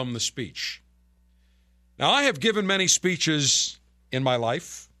deviated from the speech. Now, I have given many speeches in my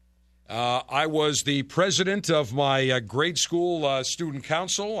life. I was the president of my grade school student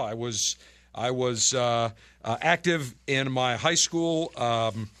council. I was active in my high school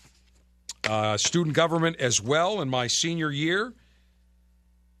student government as well in my senior year.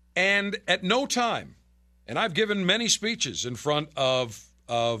 And at no time, and I've given many speeches in front of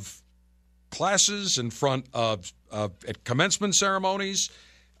classes, in front of at commencement ceremonies,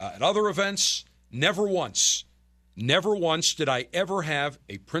 at other events, never once did I ever have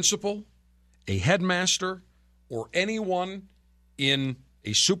a principal, a headmaster, or anyone in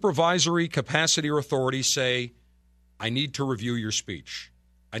a supervisory capacity or authority say, I need to review your speech.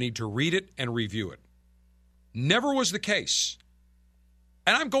 I need to read it and review it. Never was the case.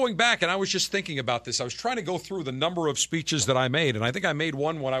 And I'm going back, and I was just thinking about this. I was trying to go through the number of speeches that I made, and I think I made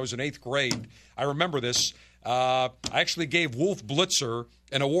one when I was in 8th grade. I remember this. I actually gave Wolf Blitzer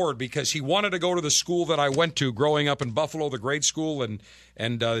an award because he wanted to go to the school that I went to growing up in Buffalo, the grade school, and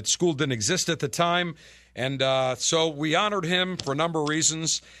the school didn't exist at the time. And so we honored him for a number of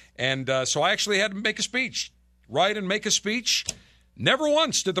reasons. And so I actually had to make a speech, write and make a speech. Never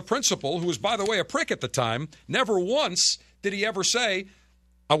once did the principal, who was, by the way, a prick at the time, never once did he ever say,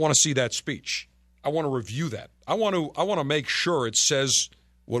 I want to see that speech. I want to review that. I want to make sure it says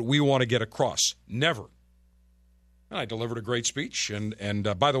what we want to get across. Never. And I delivered a great speech.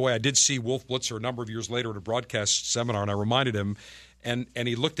 And by the way, I did see Wolf Blitzer a number of years later at a broadcast seminar, and I reminded him, and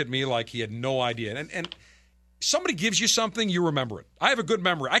he looked at me like he had no idea. And somebody gives you something, you remember it. I have a good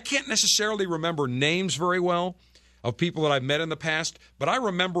memory. I can't necessarily remember names very well of people that I've met in the past, but I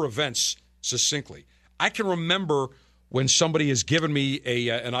remember events succinctly. I can remember when somebody has given me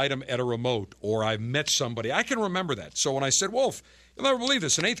an item at a remote, or I've met somebody. I can remember that. So when I said, Wolf, you'll never believe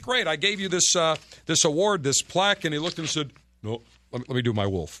this. In 8th grade, I gave you this award, this plaque, and he looked and said, no, let me do my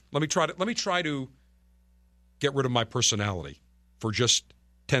Wolf. Let me try to get rid of my personality for just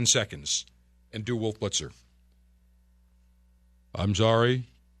 10 seconds and do Wolf Blitzer. I'm sorry,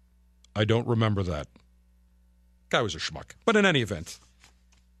 I don't remember that. Guy was a schmuck. But in any event,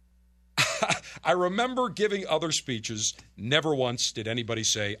 I remember giving other speeches. Never once did anybody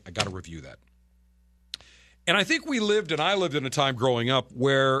say, I got to review that. And I think I lived in a time growing up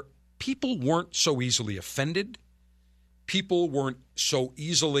where people weren't so easily offended. People weren't so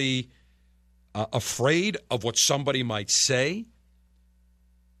easily afraid of what somebody might say.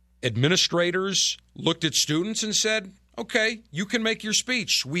 Administrators looked at students and said, okay, you can make your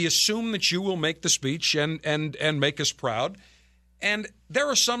speech. We assume that you will make the speech and make us proud. And there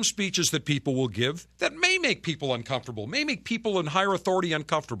are some speeches that people will give that may make people uncomfortable, may make people in higher authority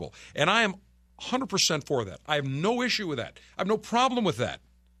uncomfortable. And I am 100% for that. I have no issue with that. I have no problem with that,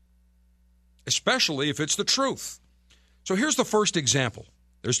 especially if it's the truth. So here's the first example.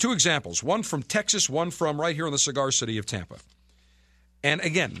 There's two examples, one from Texas, one from right here in the cigar city of Tampa. And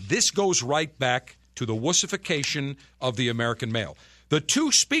again, this goes right back to the wussification of the American male. The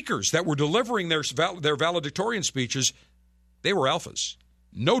two speakers that were delivering their valedictorian speeches, they were alphas.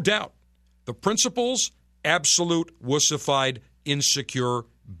 No doubt. The principals, absolute wussified, insecure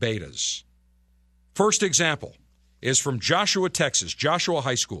betas. First example is from Joshua, Texas, Joshua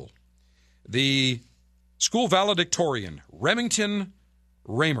High School. The school valedictorian, Remington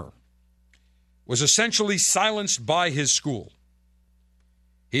Raymer, was essentially silenced by his school.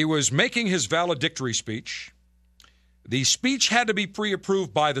 He was making his valedictory speech. The speech had to be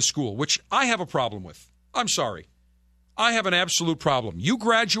pre-approved by the school, which I have a problem with. I'm sorry. I have an absolute problem. You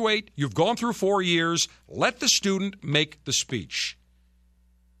graduate, you've gone through 4 years, let the student make the speech.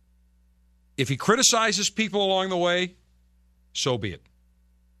 If he criticizes people along the way, so be it.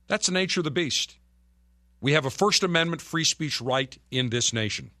 That's the nature of the beast. We have a First Amendment free speech right in this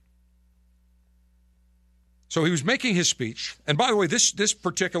nation. So he was making his speech. And by the way, this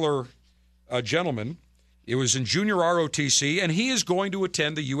particular gentleman, it was in junior ROTC, and he is going to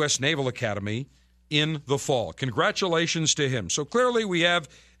attend the U.S. Naval Academy in the fall. Congratulations to him. So clearly we have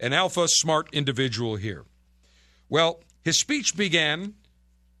an alpha smart individual here. Well, his speech began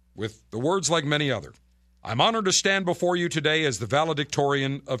with the words like many other. I'm honored to stand before you today as the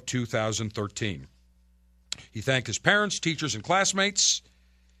valedictorian of 2013. He thanked his parents, teachers, and classmates,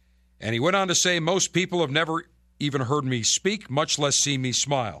 and he went on to say, most people have never even heard me speak, much less see me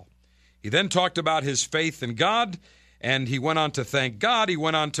smile. He then talked about his faith in God, and he went on to thank God. He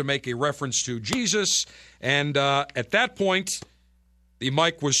went on to make a reference to Jesus, and at that point, the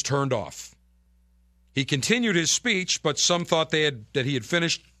mic was turned off. He continued his speech, but some thought that he had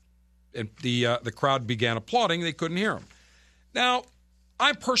finished, and the crowd began applauding. They couldn't hear him. Now,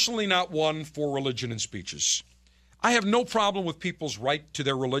 I'm personally not one for religion in speeches. I have no problem with people's right to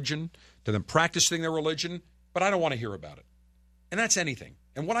their religion, to them practicing their religion, but I don't want to hear about it. And that's anything.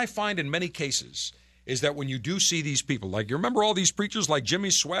 And what I find in many cases is that when you do see these people, like you remember all these preachers like Jimmy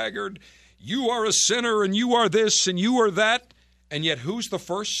Swaggart, you are a sinner and you are this and you are that, and yet who's the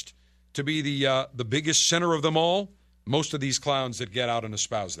first to be the biggest sinner of them all? Most of these clowns that get out and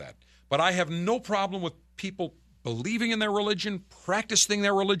espouse that. But I have no problem with people believing in their religion, practicing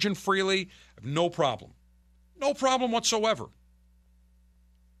their religion freely. I have no problem. No problem whatsoever.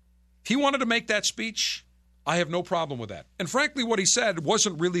 If he wanted to make that speech, I have no problem with that. And frankly, what he said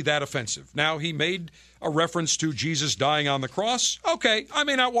wasn't really that offensive. Now, he made a reference to Jesus dying on the cross. Okay, I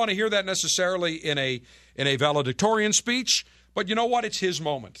may not want to hear that necessarily in a valedictorian speech, but you know what? It's his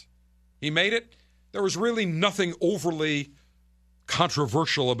moment. He made it. There was really nothing overly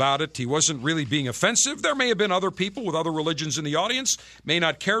controversial about it. He wasn't really being offensive. There may have been other people with other religions in the audience, may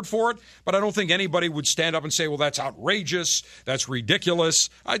not cared for it, but I don't think anybody would stand up and say, well, that's outrageous, that's ridiculous.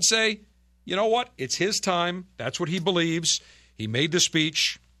 I'd say, you know what? It's his time. That's what he believes. He made the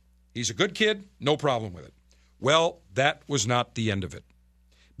speech. He's a good kid. No problem with it. Well, that was not the end of it.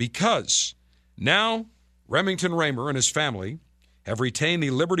 Because now Remington Raymer and his family have retained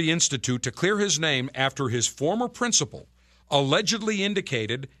the Liberty Institute to clear his name after his former principal allegedly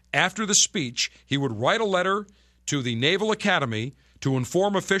indicated after the speech he would write a letter to the Naval Academy to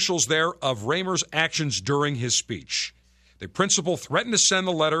inform officials there of Raymer's actions during his speech. The principal threatened to send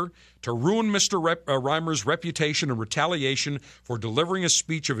the letter to ruin Mr. Raymer's reputation in retaliation for delivering a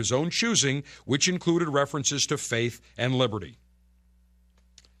speech of his own choosing, which included references to faith and liberty.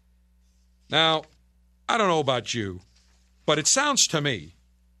 Now, I don't know about you, but it sounds to me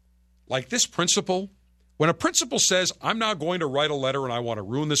like this principal, when a principal says, I'm now going to write a letter and I want to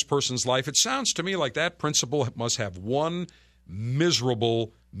ruin this person's life, it sounds to me like that principal must have one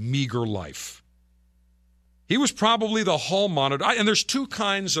miserable, meager life. He was probably the hall monitor. And there's two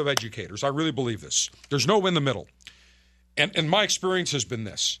kinds of educators. I really believe this. There's no in the middle. And my experience has been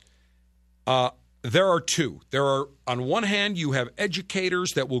this. there are two. There are, on one hand, you have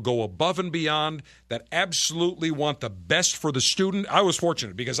educators that will go above and beyond, that absolutely want the best for the student. I was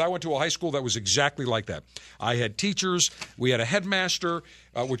fortunate because I went to a high school that was exactly like that. I had teachers. We had a headmaster,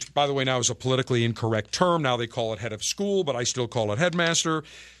 which, by the way, now is a politically incorrect term. Now they call it head of school, but I still call it headmaster,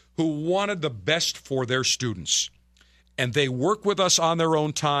 who wanted the best for their students. And they worked with us on their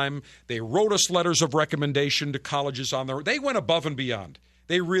own time. They wrote us letters of recommendation to colleges on their own. They went above and beyond.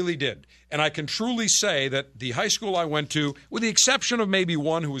 They really did. And I can truly say that the high school I went to, with the exception of maybe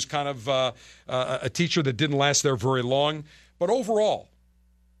one who was kind of a teacher that didn't last there very long, but overall,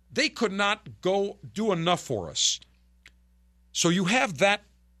 they could not go do enough for us. So you have that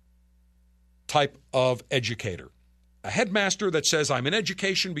type of educator. A headmaster that says, I'm in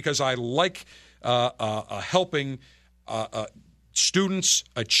education because I like helping students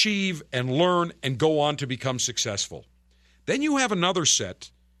achieve and learn and go on to become successful. Then you have another set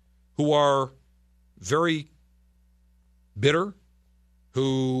who are very bitter,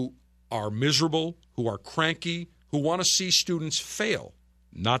 who are miserable, who are cranky, who want to see students fail,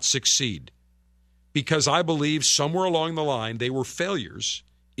 not succeed. Because I believe somewhere along the line they were failures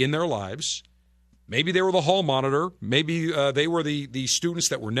in their lives. Maybe they were the hall monitor. Maybe they were the students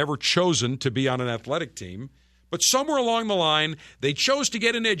that were never chosen to be on an athletic team. But somewhere along the line, they chose to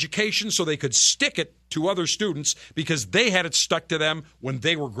get an education so they could stick it to other students because they had it stuck to them when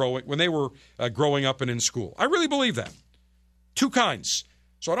they were growing up and in school. I really believe that. Two kinds.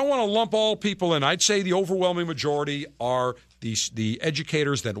 So I don't want to lump all people in. I'd say the overwhelming majority are the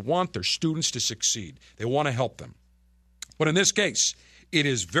educators that want their students to succeed. They want to help them. But in this case, it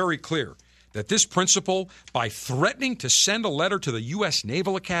is very clear that this principal, by threatening to send a letter to the U.S.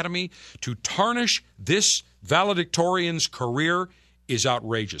 Naval Academy to tarnish this valedictorian's career, is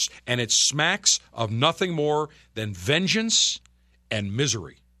outrageous. And it smacks of nothing more than vengeance and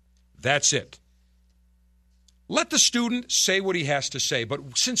misery. That's it. Let the student say what he has to say.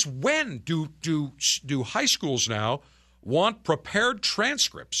 But since when do high schools now want prepared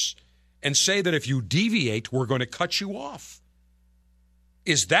transcripts and say that if you deviate, we're going to cut you off?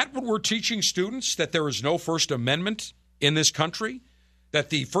 Is that what we're teaching students, that there is no First Amendment in this country?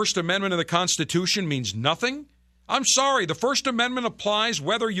 That the First Amendment of the Constitution means nothing? I'm sorry, the First Amendment applies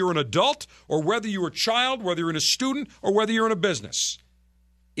whether you're an adult or whether you're a child, whether you're a student or whether you're in a business.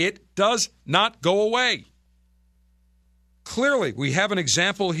 It does not go away. Clearly, we have an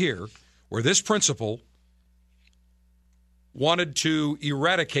example here where this principal wanted to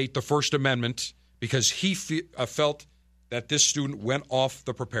eradicate the First Amendment because he felt that this student went off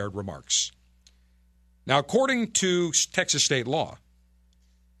the prepared remarks. Now, according to Texas state law,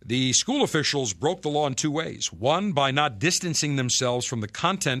 the school officials broke the law in two ways. One, by not distancing themselves from the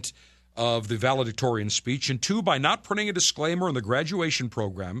content of the valedictorian speech, and two, by not putting a disclaimer in the graduation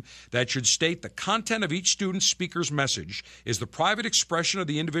program that should state the content of each student speaker's message is the private expression of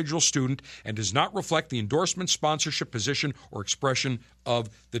the individual student and does not reflect the endorsement, sponsorship, position, or expression of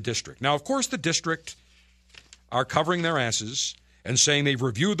the district. Now, of course, the district are covering their asses and saying they've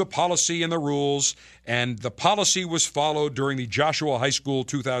reviewed the policy and the rules, and the policy was followed during the Joshua High School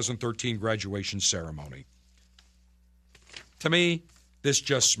 2013 graduation ceremony. To me, this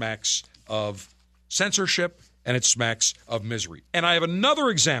just smacks of censorship, and it smacks of misery. And I have another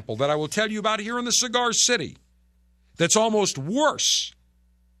example that I will tell you about here in the Cigar City that's almost worse,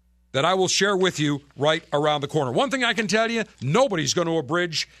 that I will share with you right around the corner. One thing I can tell you, nobody's going to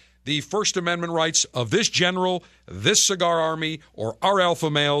abridge the First Amendment rights of this general, this cigar army, or our alpha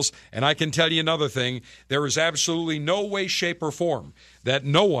males. And I can tell you another thing. There is absolutely no way, shape, or form that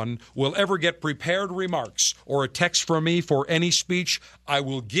no one will ever get prepared remarks or a text from me for any speech I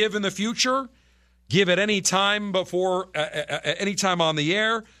will give in the future, give at any time before, any time on the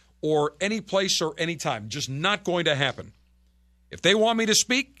air, or any place or any time. Just not going to happen. If they want me to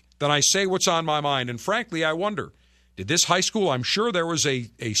speak, then I say what's on my mind. And frankly, I wonder, did this high school, I'm sure there was a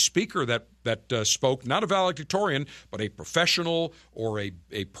speaker that spoke, not a valedictorian, but a professional or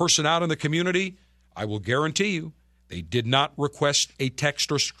a person out in the community. I will guarantee you they did not request a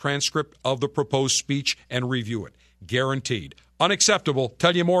text or transcript of the proposed speech and review it. Guaranteed. Unacceptable.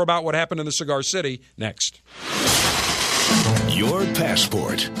 Tell you more about what happened in the Cigar City next. Your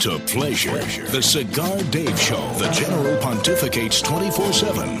passport to pleasure. The Cigar Dave Show. The General pontificates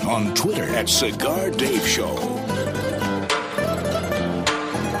 24/7 on Twitter at Cigar Dave Show.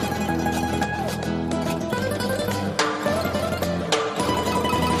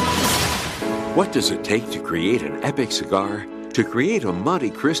 What does it take to create an epic cigar To create a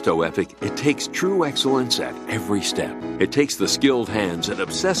Monte Cristo epic, it takes true excellence at every step. It takes the skilled hands and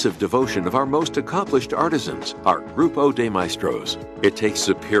obsessive devotion of our most accomplished artisans, our Grupo de Maestros. It takes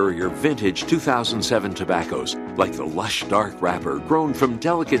superior vintage 2007 tobaccos, like the lush dark wrapper grown from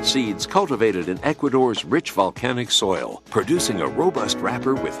delicate seeds cultivated in Ecuador's rich volcanic soil, producing a robust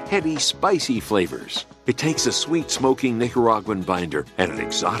wrapper with heady, spicy flavors. It takes a sweet smoking Nicaraguan binder and an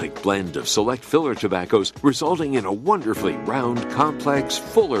exotic blend of select filler tobaccos, resulting in a wonderfully round, complex,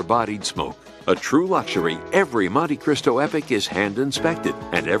 fuller-bodied smoke. A true luxury, every Monte Cristo epic is hand-inspected,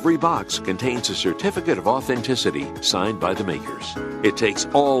 and every box contains a certificate of authenticity signed by the makers. It takes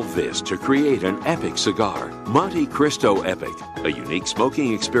all this to create an epic cigar. Monte Cristo Epic, a unique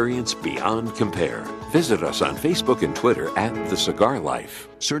smoking experience beyond compare. Visit us on Facebook and Twitter at The Cigar Life.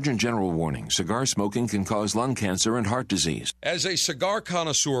 Surgeon General warning, cigar smoking can cause lung cancer and heart disease. As a cigar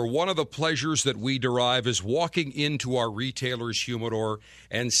connoisseur, one of the pleasures that we derive is walking into our retailer's humidor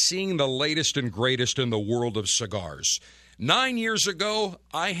and seeing the latest and greatest in the world of cigars. 9 years ago,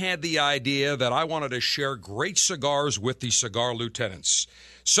 I had the idea that I wanted to share great cigars with the cigar lieutenants.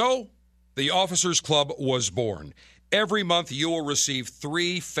 So, the Officers Club was born. Every month, you will receive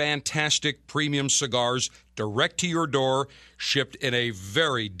 3 fantastic premium cigars direct to your door, shipped in a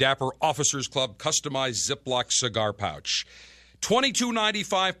very dapper Officers Club customized Ziploc cigar pouch.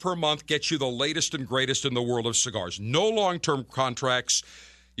 $22.95 per month gets you the latest and greatest in the world of cigars. No long-term contracts.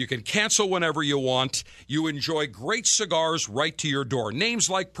 You can cancel whenever you want. You enjoy great cigars right to your door. Names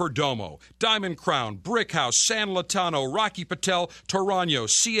like Perdomo, Diamond Crown, Brickhouse, San Latano, Rocky Patel, Torano,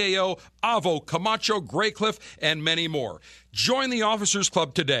 CAO, Avo, Camacho, Graycliff, and many more. Join the Officers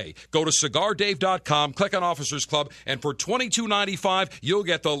Club today. Go to CigarDave.com, click on Officers Club, and for $22.95, you'll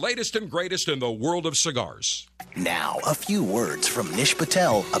get the latest and greatest in the world of cigars. Now, a few words from Nish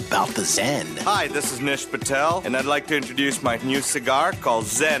Patel about the Zen. Hi, this is Nish Patel, and I'd like to introduce my new cigar called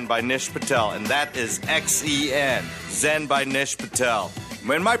Zen by Nish Patel, and that is X-E-N, Zen by Nish Patel.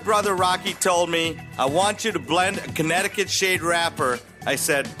 When my brother Rocky told me, I want you to blend a Connecticut shade wrapper, I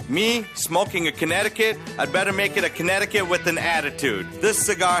said, me, smoking a Connecticut, I'd better make it a Connecticut with an attitude. This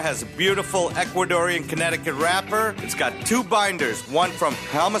cigar has a beautiful Ecuadorian Connecticut wrapper. It's got 2 binders, one from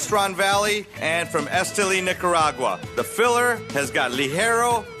Halmastran Valley and from Esteli, Nicaragua. The filler has got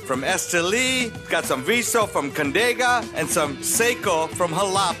Ligero from Esteli, got some Viso from Condega, and some Seco from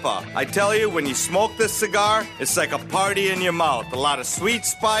Jalapa. I tell you, when you smoke this cigar, it's like a party in your mouth. A lot of sweet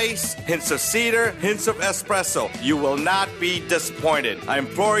spice, hints of cedar, hints of espresso. You will not be disappointed. I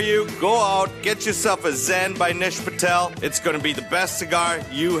implore you, go out, get yourself a Zen by Nish Patel. It's going to be the best cigar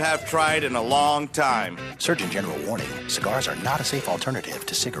you have tried in a long time. Surgeon General warning, cigars are not a safe alternative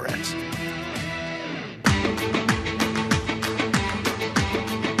to cigarettes.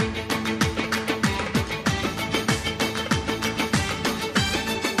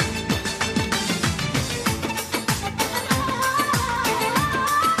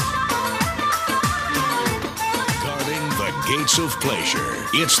 Gates of pleasure.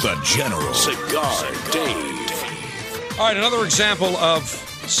 It's the General Cigar Dave. All right, another example of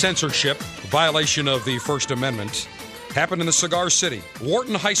censorship, violation of the First Amendment, happened in the Cigar City,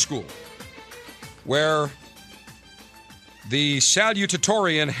 Wharton High School, where the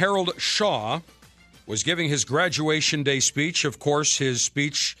salutatorian Harold Shaw was giving his graduation day speech. Of course, his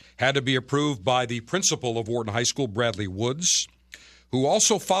speech had to be approved by the principal of Wharton High School, Bradley Woods, who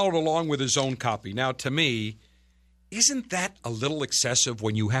also followed along with his own copy. Now, to me, isn't that a little excessive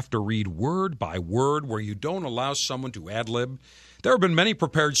when you have to read word by word, where you don't allow someone to ad-lib? There have been many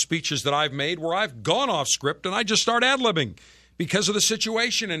prepared speeches that I've made where I've gone off script and I just start ad-libbing because of the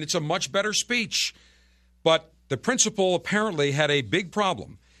situation, and it's a much better speech. But the principal apparently had a big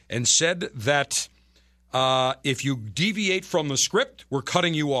problem and said that if you deviate from the script, we're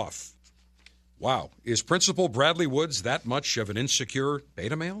cutting you off. Wow. Is Principal Bradley Woods that much of an insecure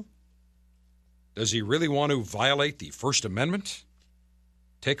beta male? Does he really want to violate the First Amendment?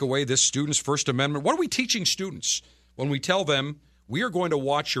 Take away this student's First Amendment? What are we teaching students when we tell them we are going to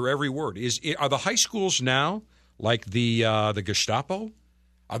watch your every word? Are the high schools now like the Gestapo?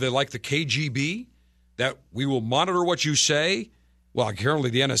 Are they like the KGB, that we will monitor what you say? Well, apparently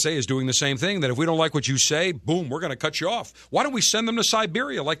the NSA is doing the same thing, that if we don't like what you say, boom, we're going to cut you off. Why don't we send them to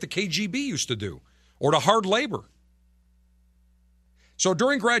Siberia like the KGB used to do, or to hard labor? So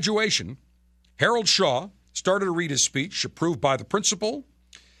during graduation, Harold Shaw started to read his speech, approved by the principal,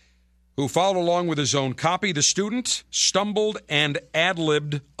 who followed along with his own copy. The student stumbled and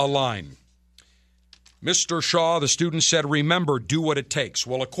ad-libbed a line. Mr. Shaw, the student said, "Remember, do what it takes."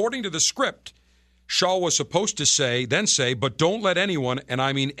 Well, according to the script, Shaw was supposed to say, but don't let anyone, and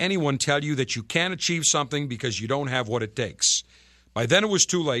I mean anyone, tell you that you can't achieve something because you don't have what it takes. By then it was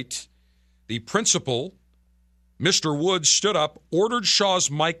too late. The principal, Mr. Woods, stood up, ordered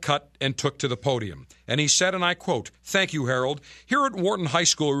Shaw's mic cut, and took to the podium. And he said, and I quote, "Thank you, Harold. Here at Wharton High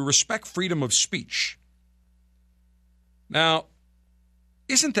School, we respect freedom of speech." Now,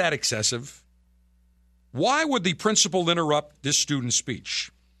 isn't that excessive? Why would the principal interrupt this student's speech?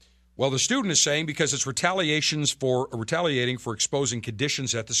 Well, the student is saying because it's retaliating for exposing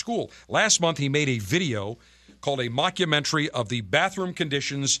conditions at the school. Last month, he made a video called a mockumentary of the bathroom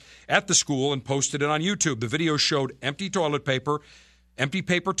conditions at the school and posted it on YouTube. The video showed empty toilet paper, empty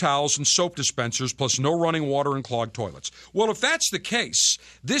paper towels, and soap dispensers, plus no running water and clogged toilets. Well, if that's the case,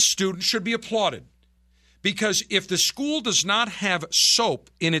 this student should be applauded. Because if the school does not have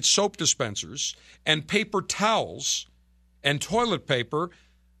soap in its soap dispensers and paper towels and toilet paper,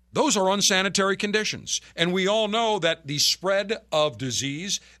 those are unsanitary conditions. And we all know that the spread of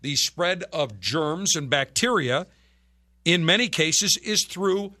disease, the spread of germs and bacteria, in many cases is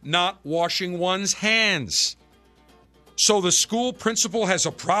through not washing one's hands. So the school principal has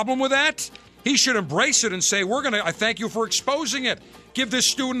a problem with that? He should embrace it and say, I thank you for exposing it. Give this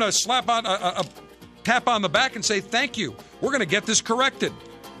student a slap on, a tap on the back and say, thank you. We're going to get this corrected.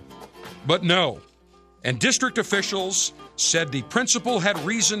 But no. And district officials said the principal had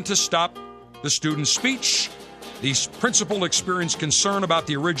reason to stop the student's speech. The principal experienced concern about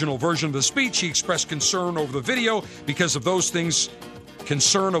the original version of the speech. He expressed concern over the video because of those things,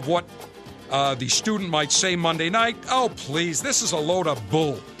 concern of what the student might say Monday night. Oh, please, this is a load of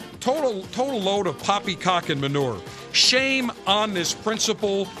bull. Total load of poppycock and manure. Shame on this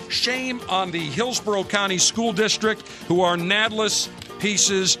principal. Shame on the Hillsborough County School District, who are nadless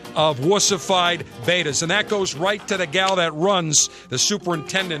pieces of wussified betas. And that goes right to the gal that runs, the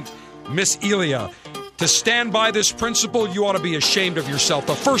superintendent, Miss Elia. To stand by this principal, you ought to be ashamed of yourself.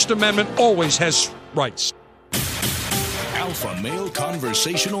 The First Amendment always has rights. Alpha male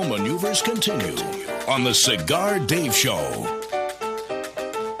conversational maneuvers continue on the Cigar Dave Show.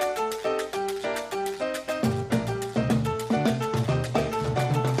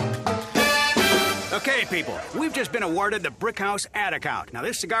 Okay, people, we've just been awarded the Brickhouse Ad Account. Now,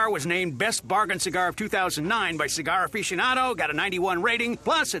 this cigar was named Best Bargain Cigar of 2009 by Cigar Aficionado, got a 91 rating,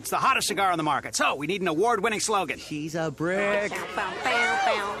 plus it's the hottest cigar on the market. So, we need an award-winning slogan. She's a brick.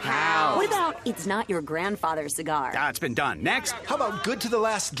 How? What about it's not your grandfather's cigar? It's been done. Next. How about good to the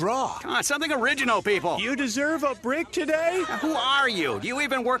last draw? Something original, people. You deserve a brick today? Who are you? Do you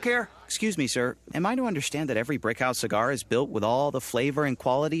even work here? Excuse me, sir. Am I to understand that every Brickhouse cigar is built with all the flavor and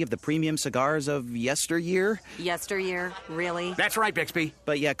quality of the premium cigars of yesteryear? Yesteryear? Really? That's right, Bixby.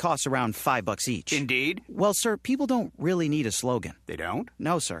 But yet costs around $5 each. Indeed. Well, sir, people don't really need a slogan. They don't?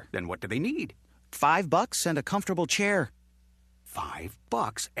 No, sir. Then what do they need? $5 and a comfortable chair.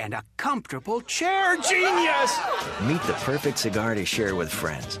 $5 and a comfortable chair. Genius! Meet the perfect cigar to share with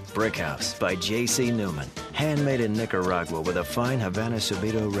friends. Brickhouse by J.C. Newman. Handmade in Nicaragua with a fine Havana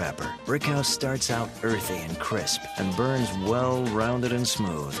Subito wrapper. Brickhouse starts out earthy and crisp and burns well-rounded and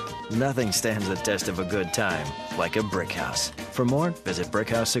smooth. Nothing stands the test of a good time like a Brickhouse. For more, visit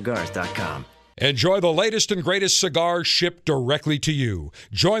BrickhouseCigars.com. Enjoy the latest and greatest cigars shipped directly to you.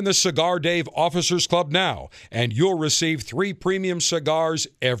 Join the Cigar Dave Officers Club now, and you'll receive 3 premium cigars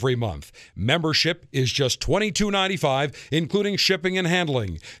every month. Membership is just $22.95, including shipping and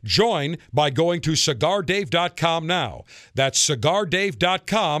handling. Join by going to CigarDave.com now. That's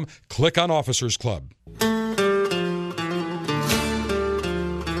CigarDave.com. Click on Officers Club.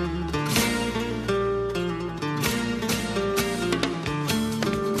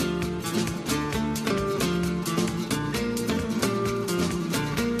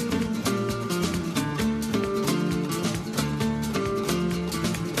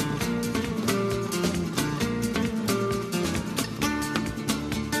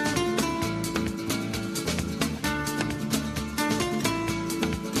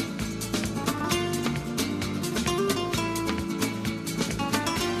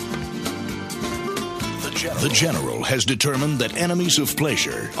 The General has determined that enemies of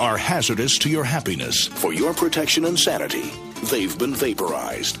pleasure are hazardous to your happiness. For your protection and sanity, they've been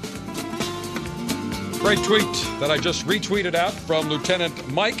vaporized. Great tweet that I just retweeted out from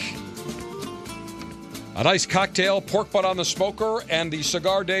Lieutenant Mike. A nice cocktail, pork butt on the smoker, and the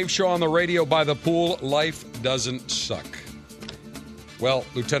Cigar Dave Show on the radio by the pool. Life doesn't suck. Well,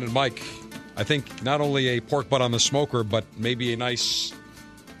 Lieutenant Mike, I think not only a pork butt on the smoker, but maybe a nice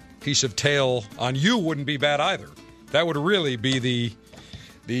piece of tail on you wouldn't be bad either. That would really be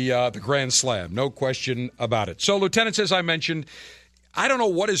the grand slam, no question about it. So, Lieutenant, as I mentioned, I don't know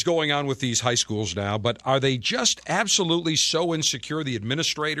what is going on with these high schools now, but are they just absolutely so insecure, the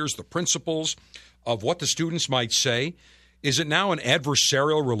administrators, the principals, of what the students might say? Is it now an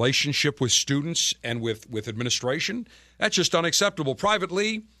adversarial relationship with students and with administration? That's just unacceptable. Private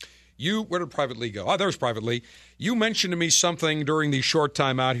Lee, where did Private Lee go? Oh, there's Private Lee. You mentioned to me something during the short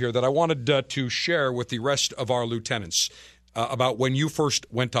time out here that I wanted to share with the rest of our lieutenants about when you first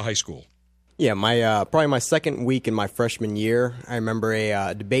went to high school. Yeah, probably my second week in my freshman year, I remember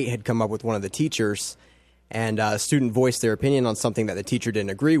a debate had come up with one of the teachers, and a student voiced their opinion on something that the teacher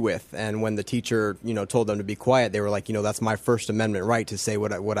didn't agree with. And when the teacher, told them to be quiet, they were like, that's my First Amendment right to say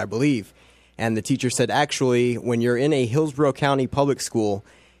what I believe. And the teacher said, actually, when you're in a Hillsborough County public school,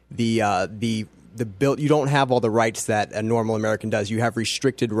 the bill, you don't have all the rights that a normal American does. You have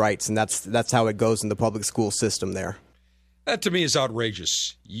restricted rights, and that's how it goes in the public school system there. That to me is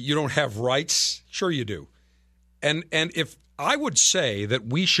outrageous. You don't have rights? Sure you do. And if I would say that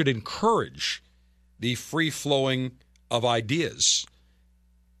we should encourage the free-flowing of ideas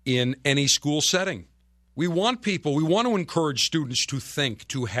in any school setting. We want to encourage students to think,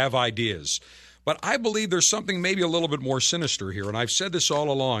 to have ideas. But I believe there's something maybe a little bit more sinister here, and I've said this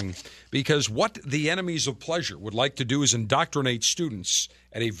all along, because what the enemies of pleasure would like to do is indoctrinate students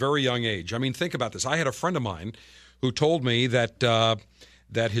at a very young age. I mean, think about this. I had a friend of mine who told me that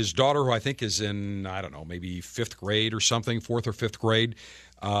his daughter, who I think is in, I don't know, maybe fifth grade or something, fourth or fifth grade,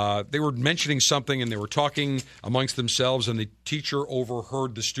 they were mentioning something and they were talking amongst themselves, and the teacher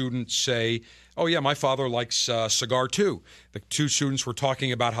overheard the student say, "Oh, yeah, my father likes cigar too." The two students were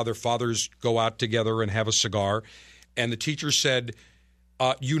talking about how their fathers go out together and have a cigar, and the teacher said,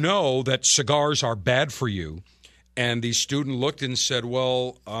 "You know that cigars are bad for you." And the student looked and said,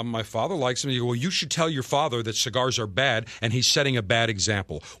 "Well, my father likes them." And you go, "Well, you should tell your father that cigars are bad, and he's setting a bad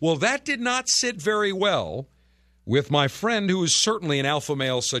example." Well, that did not sit very well with my friend, who is certainly an alpha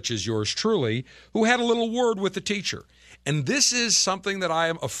male such as yours truly, who had a little word with the teacher. And this is something that I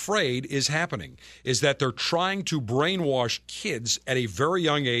am afraid is happening, is that they're trying to brainwash kids at a very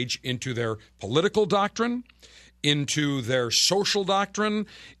young age into their political doctrine, into their social doctrine,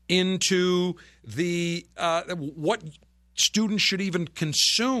 into the what students should even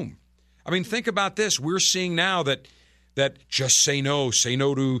consume. I mean, think about this. We're seeing now that just say no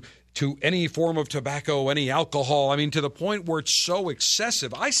to any form of tobacco, any alcohol. I mean, to the point where it's so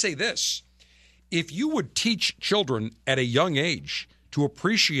excessive. I say this. If you would teach children at a young age to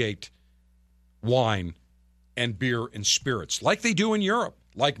appreciate wine and beer and spirits, like they do in Europe,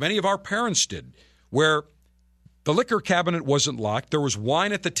 like many of our parents did, where the liquor cabinet wasn't locked, there was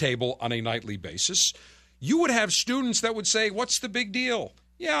wine at the table on a nightly basis, you would have students that would say, "What's the big deal?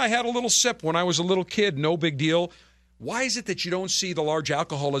 Yeah, I had a little sip when I was a little kid, no big deal." Why is it that you don't see the large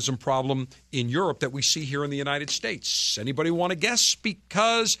alcoholism problem in Europe that we see here in the United States? Anybody want to guess?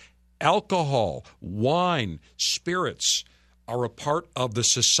 Because alcohol, wine, spirits are a part of the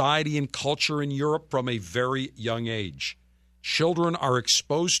society and culture in Europe from a very young age. Children are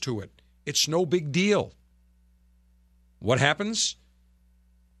exposed to it. It's no big deal. What happens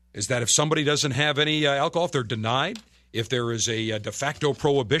is that if somebody doesn't have any alcohol, if they're denied, if there is a de facto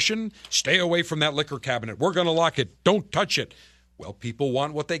prohibition, stay away from that liquor cabinet. We're going to lock it. Don't touch it. Well, people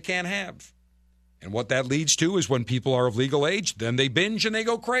want what they can't have. And what that leads to is when people are of legal age, then they binge and they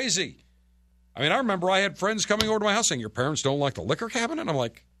go crazy. I mean, I remember I had friends coming over to my house saying, "Your parents don't like the liquor cabinet?" I'm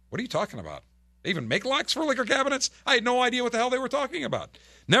like, "What are you talking about? They even make locks for liquor cabinets?" I had no idea what the hell they were talking about.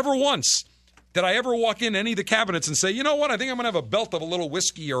 Never once did I ever walk in any of the cabinets and say, "You know what, I think I'm going to have a belt of a little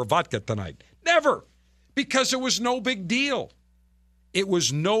whiskey or vodka tonight." Never. Because it was no big deal. It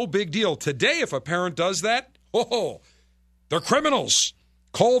was no big deal. Today, if a parent does that, they're criminals.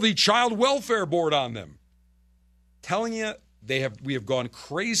 Call the Child Welfare Board on them. Telling you, we have gone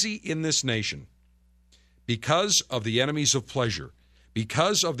crazy in this nation because of the enemies of pleasure,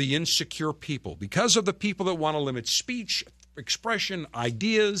 because of the insecure people, because of the people that want to limit speech, expression,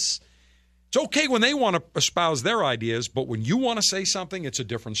 ideas. It's okay when they want to espouse their ideas, but when you want to say something, it's a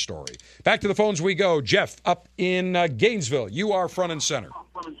different story. Back to the phones we go. Jeff, up in Gainesville. You are front and center.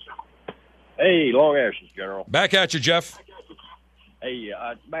 Hey, long ashes, General. Back at you, Jeff. Hey,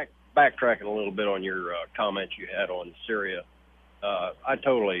 backtracking a little bit on your comments you had on Syria. I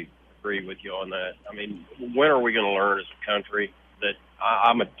totally agree with you on that. I mean, when are we going to learn as a country that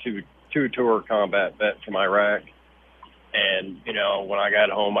I'm a two-tour combat vet from Iraq? And, when I got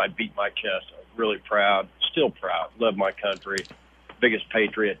home, I beat my chest. I was really proud, still proud, love my country, biggest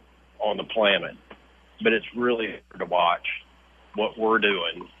patriot on the planet. But it's really hard to watch what we're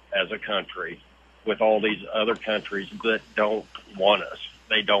doing as a country with all these other countries that don't want us.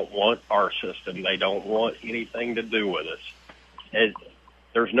 They don't want our system. They don't want anything to do with us.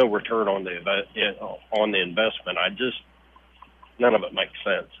 there's no return on the investment. None of it makes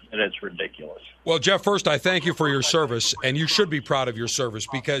sense, and it's ridiculous. Well, Jeff, first, I thank you for your service, and you should be proud of your service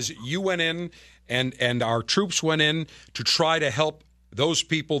because you went in and our troops went in to try to help those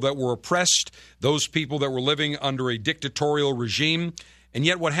people that were oppressed, those people that were living under a dictatorial regime. And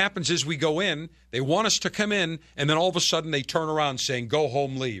yet what happens is we go in, they want us to come in, and then all of a sudden they turn around saying, go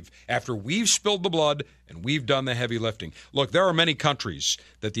home, leave, after we've spilled the blood and we've done the heavy lifting. Look, there are many countries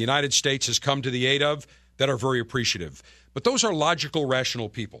that the United States has come to the aid of that are very appreciative. But those are logical, rational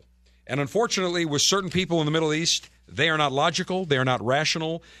people. And unfortunately, with certain people in the Middle East, they are not logical, they are not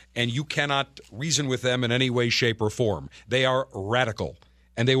rational, and you cannot reason with them in any way, shape, or form. They are radical,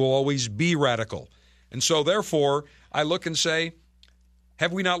 and they will always be radical. And so, therefore, I look and say,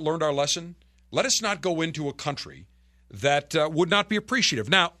 have we not learned our lesson? Let us not go into a country that would not be appreciative.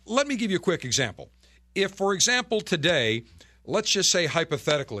 Now, let me give you a quick example. If, for example, today, let's just say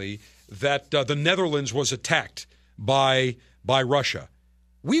hypothetically that the Netherlands was attacked by Russia,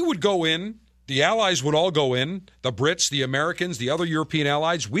 we would go in, the Allies would all go in, the Brits, the Americans, the other European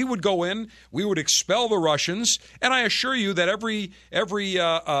allies, we would go in, we would expel the Russians, and I assure you that every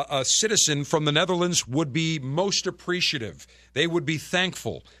citizen from the Netherlands would be most appreciative. They would be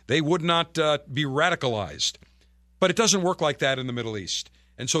thankful. They would not be radicalized. But it doesn't work like that in the Middle East.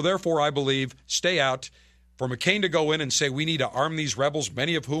 And so therefore, I believe, stay out. For McCain to go in and say we need to arm these rebels,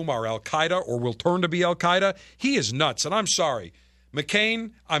 many of whom are al-Qaeda or will turn to be al-Qaeda, he is nuts, and I'm sorry.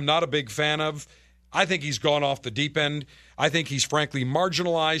 McCain, I'm not a big fan of. I think he's gone off the deep end. I think he's frankly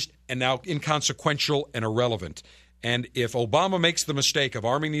marginalized and now inconsequential and irrelevant. And if Obama makes the mistake of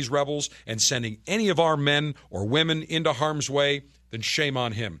arming these rebels and sending any of our men or women into harm's way, then shame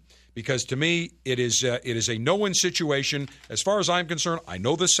on him. Because to me, it is a no-win situation. As far as I'm concerned, I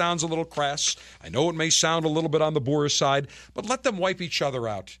know this sounds a little crass. I know it may sound a little bit on the boorish side, but let them wipe each other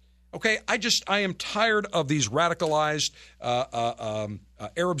out. Okay, I am tired of these radicalized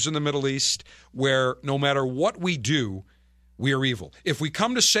Arabs in the Middle East where no matter what we do, we are evil. If we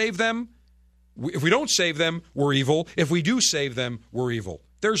come to save them, if we don't save them, we're evil. If we do save them, we're evil.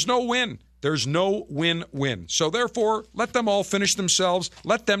 There's no win. There's no win-win. So therefore, let them all finish themselves.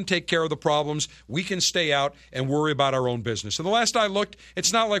 Let them take care of the problems. We can stay out and worry about our own business. And the last I looked,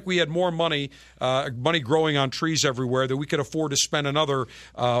 it's not like we had more money growing on trees everywhere that we could afford to spend another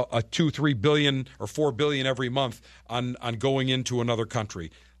 $2-3 billion or $4 billion every month on going into another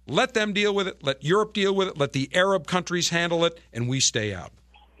country. Let them deal with it. Let Europe deal with it. Let the Arab countries handle it, and we stay out.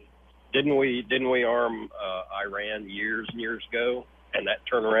 Didn't we arm Iran years and years ago? And that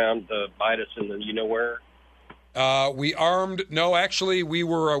turned around to bite us in the you-know-where? We armed Iraq.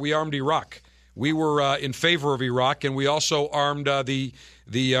 We were in favor of Iraq, and we also armed the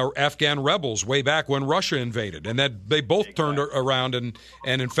Afghan rebels way back when Russia invaded. And that they both turned around. And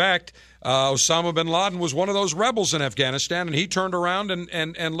in fact, Osama bin Laden was one of those rebels in Afghanistan, and he turned around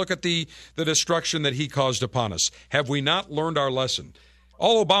and look at the destruction that he caused upon us. Have we not learned our lesson?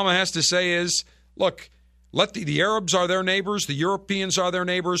 All Obama has to say is, look, let the Arabs are their neighbors, the Europeans are their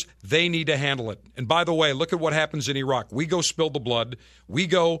neighbors, they need to handle it. And by the way, look at what happens in Iraq. We go spill the blood, we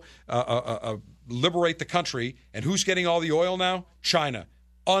go liberate the country, and who's getting all the oil now? China.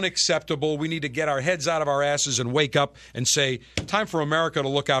 Unacceptable. We need to get our heads out of our asses and wake up and say, time for America to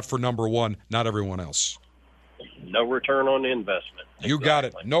look out for number one, not everyone else. No return on the investment. You got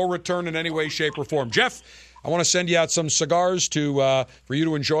it. No return in any way, shape, or form. Jeff, I want to send you out some cigars for you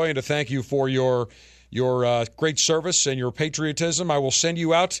to enjoy and to thank you for your great service and your patriotism. I will send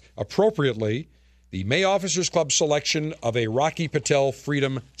you out appropriately the May Officers Club selection of a Rocky Patel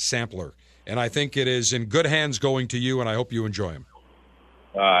Freedom Sampler. And I think it is in good hands going to you, and I hope you enjoy them.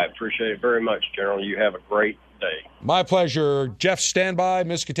 I appreciate it very much, General. You have a great day. My pleasure. Jeff, stand by.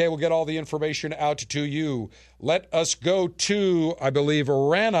 Ms. Kate will get all the information out to you. Let us go to, I believe,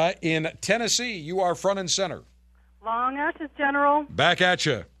 Rana in Tennessee. You are front and center. Long ashes, General. Back at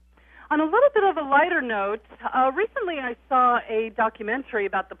you. On a little bit of a lighter note, recently I saw a documentary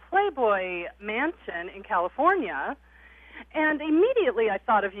about the Playboy Mansion in California, and immediately I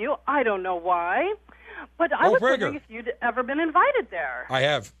thought of you. I don't know why, but I was wondering if you'd ever been invited there. I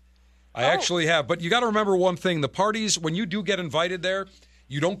have. I actually have. But you got to remember one thing. The parties, when you do get invited there,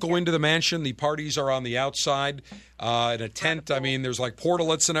 you don't go into the mansion. The parties are on the outside in a tent. I mean, there's like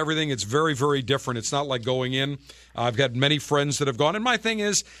portalets and everything. It's very, very different. It's not like going in. I've got many friends that have gone. And my thing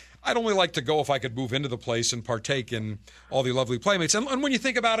is, I'd only like to go if I could move into the place and partake in all the lovely playmates. And when you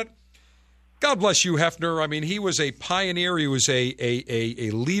think about it, God bless Hugh Hefner. I mean, he was a pioneer. He was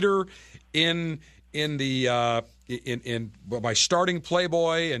a leader in the by starting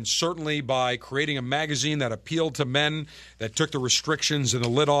Playboy and certainly by creating a magazine that appealed to men, that took the restrictions and the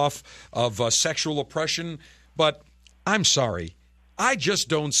lid off of sexual oppression. But I'm sorry, I just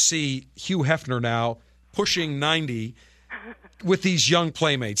don't see Hugh Hefner now pushing 90 with these young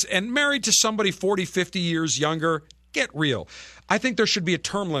playmates and married to somebody 40, 50 years younger. Get real. I think there should be a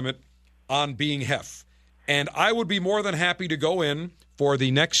term limit on being Hef. And I would be more than happy to go in for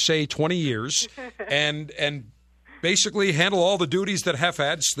the next, say, 20 years and basically handle all the duties that Hef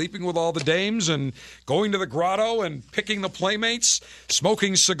had, sleeping with all the dames and going to the grotto and picking the playmates,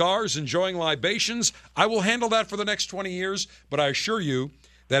 smoking cigars, enjoying libations. I will handle that for the next 20 years, but I assure you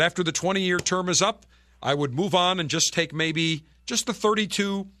that after the 20-year term is up, I would move on and just take maybe just the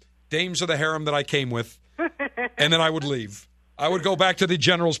 32 dames of the harem that I came with, and then I would leave. I would go back to the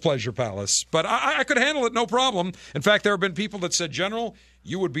General's Pleasure Palace. But I could handle it, no problem. In fact, there have been people that said, General,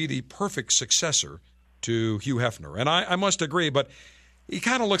 you would be the perfect successor to Hugh Hefner. And I must agree, but he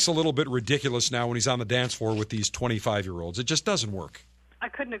kind of looks a little bit ridiculous now when he's on the dance floor with these 25-year-olds. It just doesn't work. I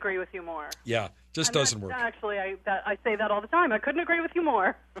couldn't agree with you more. Yeah, just doesn't work. Actually, I say that all the time. I couldn't agree with you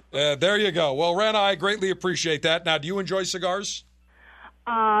more. There you go. Well, Rana, I greatly appreciate that. Now, do you enjoy cigars?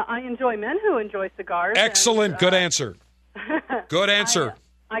 I enjoy men who enjoy cigars. Excellent. Good answer. Good answer.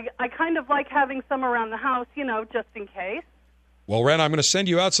 I kind of like having some around the house, just in case. Well, Ren, I'm going to send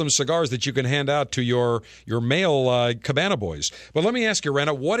you out some cigars that you can hand out to your male cabana boys. But let me ask you,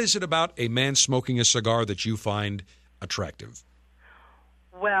 Rena, what is it about a man smoking a cigar that you find attractive?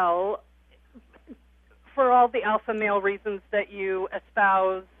 Well, for all the alpha male reasons that you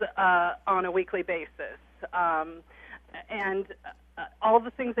espouse on a weekly basis. And all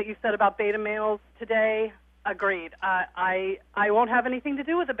the things that you said about beta males today, agreed. I won't have anything to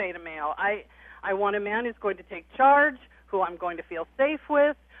do with a beta male. I want a man who's going to take charge, who I'm going to feel safe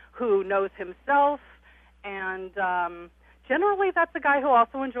with, who knows himself, and generally that's a guy who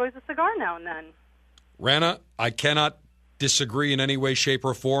also enjoys a cigar now and then. Rana, I cannot disagree in any way, shape,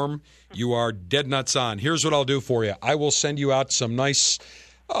 or form. You are dead nuts on. Here's what I'll do for you. I will send you out some nice...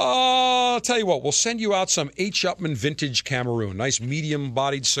 I'll tell you what, we'll send you out some H. Upmann Vintage Cameroon. Nice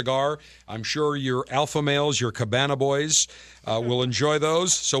medium-bodied cigar. I'm sure your alpha males, your cabana boys, will enjoy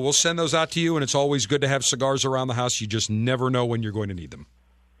those. So we'll send those out to you, and it's always good to have cigars around the house. You just never know when you're going to need them.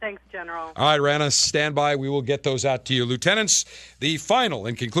 Thanks, General. All right, Rana, stand by. We will get those out to you. Lieutenants, the final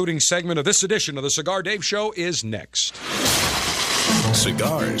and concluding segment of this edition of the Cigar Dave Show is next.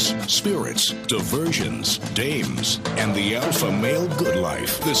 Cigars, spirits, diversions, dames, and the alpha male good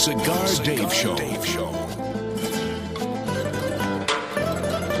life. The Cigar Dave Show.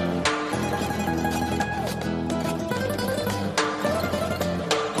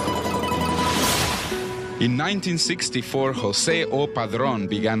 In 1964, Jose O. Padron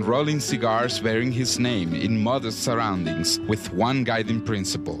began rolling cigars bearing his name in modest surroundings with one guiding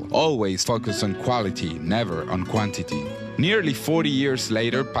principle: always focus on quality, never on quantity. Nearly 40 years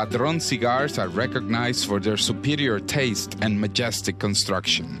later, Padron cigars are recognized for their superior taste and majestic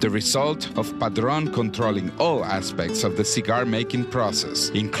construction, the result of Padron controlling all aspects of the cigar-making process,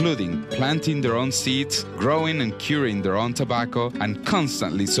 including planting their own seeds, growing and curing their own tobacco, and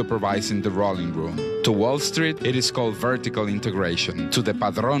constantly supervising the rolling room. To Wall Street, it is called vertical integration. To the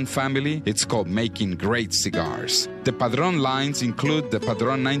Padron family, it's called making great cigars. The Padron lines include the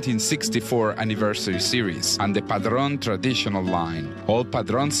Padron 1964 Anniversary Series and the Padron Traditional line. All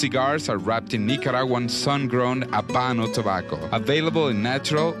Padron cigars are wrapped in Nicaraguan sun-grown Habano tobacco, available in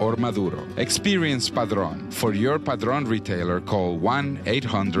natural or Maduro. Experience Padron. For your Padron retailer, call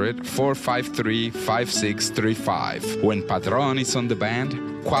 1-800-453-5635. When Padron is on the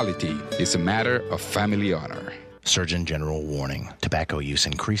band, quality is a matter of family honor. Surgeon General warning. Tobacco use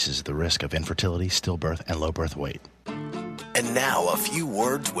increases the risk of infertility, stillbirth, and low birth weight. And now a few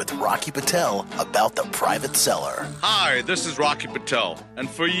words with Rocky Patel about the private cellar. Hi, this is Rocky Patel, and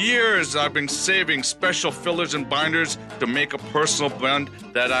for years I've been saving special fillers and binders to make a personal blend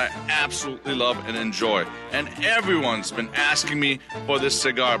that I absolutely love and enjoy. And everyone's been asking me for this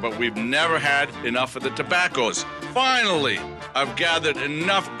cigar, but we've never had enough of the tobaccos. Finally, I've gathered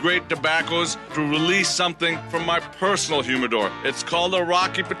enough great tobaccos to release something from my personal humidor. It's called the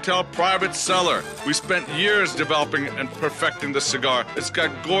Rocky Patel Private Cellar. We spent years developing and perfecting the cigar. It's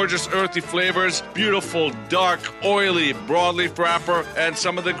got gorgeous earthy flavors, beautiful, dark, oily broadleaf wrapper, and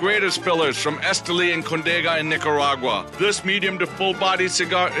some of the greatest fillers from Esteli and Condega in Nicaragua. This medium to full body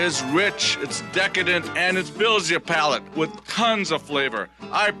cigar is rich, it's decadent, and it fills your palate with tons of flavor.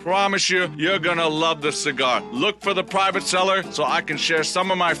 I promise you, you're gonna love this cigar. Look for the Private Cellar so I can share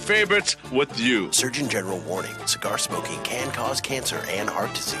some of my favorites with you. Surgeon General warning: cigar smoking can cause cancer and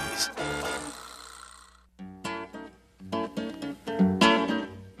heart disease.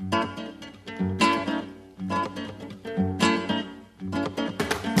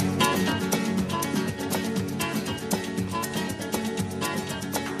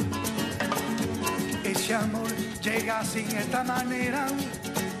 así, esta manera,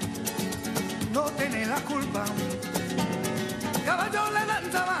 no tiene la culpa. Caballo le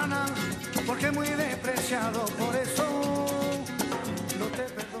dan sabana, porque es muy despreciado, por eso no te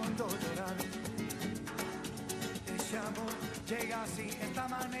perdono llorar. Ese amor llega así, esta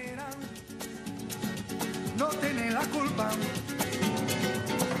manera, no tiene la culpa.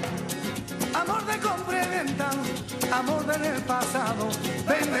 Amor de compra y venta, amor del pasado.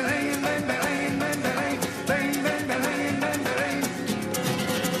 Ven, Belén, ven, Belén, ven, Belén, ven, ven, Belén, ven, Belén.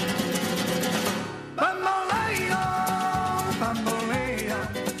 Bamboleo, bambolea.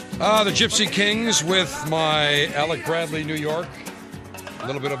 The Gypsy Kings with my Alec Bradley, New York. A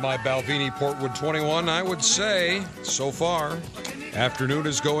little bit of my Balvenie Portwood 21. I would say, so far, afternoon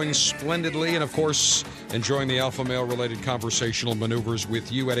is going splendidly. And, of course, enjoying the alpha male-related conversational maneuvers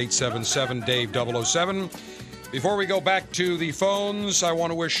with you at 877-DAVE-007. Before we go back to the phones, I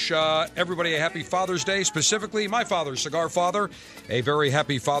want to wish everybody a happy Father's Day, specifically my father, Cigar Father, a very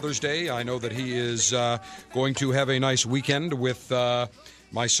happy Father's Day. I know that he is going to have a nice weekend with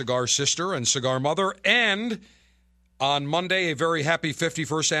my cigar sister and cigar mother, and on Monday, a very happy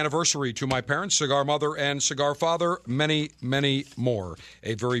 51st anniversary to my parents, Cigar Mother and Cigar Father. Many, many more.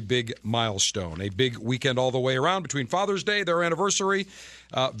 A very big milestone. A big weekend all the way around between Father's Day, their anniversary.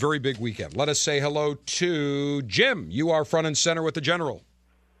 Very big weekend. Let us say hello to Jim. You are front and center with the General.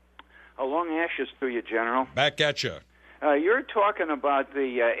 Long ashes to you, General. Back at you. You're talking about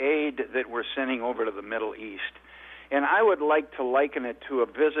the aid that we're sending over to the Middle East. And I would like to liken it to a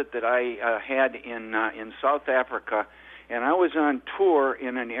visit that I had in South Africa, and I was on tour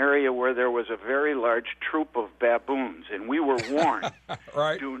in an area where there was a very large troop of baboons, and we were warned,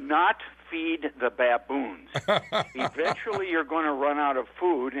 right. Do not feed the baboons. Eventually you're going to run out of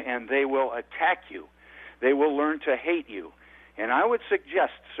food, and they will attack you. They will learn to hate you. And I would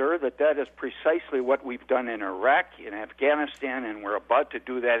suggest, sir, that is precisely what we've done in Iraq, in Afghanistan, and we're about to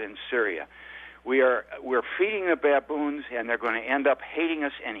do that in Syria. We're feeding the baboons, and they're going to end up hating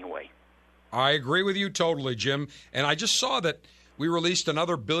us anyway. I agree with you totally, Jim. And I just saw that we released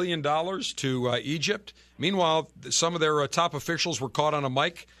another $1 billion to Egypt. Meanwhile, some of their top officials were caught on a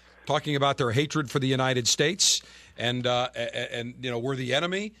mic talking about their hatred for the United States and you know, we're the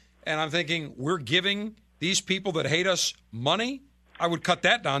enemy. And I'm thinking, we're giving these people that hate us money? I would cut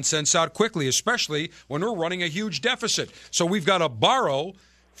that nonsense out quickly, especially when we're running a huge deficit. So we've got to borrow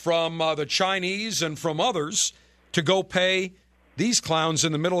from the Chinese and from others to go pay these clowns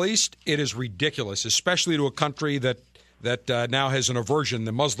in the Middle East. It is ridiculous, especially to a country that now has an aversion.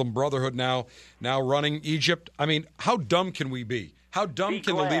 The Muslim Brotherhood now running Egypt. I mean, how dumb can we be? How dumb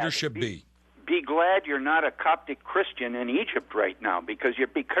can the leadership be? Be glad you're not a Coptic Christian in Egypt right now, because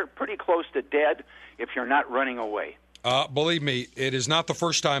you'd be pretty close to dead if you're not running away. Believe me, it is not the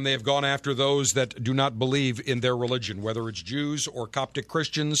first time they have gone after those that do not believe in their religion, whether it's Jews or Coptic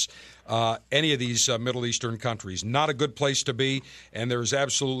Christians, any of these Middle Eastern countries. Not a good place to be, and there's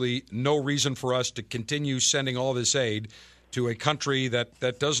absolutely no reason for us to continue sending all this aid to a country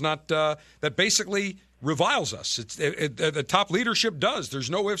that does not, that basically reviles us. The top leadership does. There's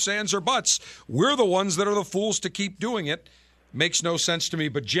no ifs, ands, or buts. We're the ones that are the fools to keep doing it. Makes no sense to me.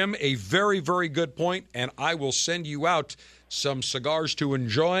 But, Jim, a very, very good point, and I will send you out some cigars to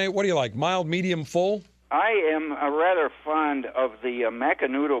enjoy. What do you like, mild, medium, full? I am rather fond of the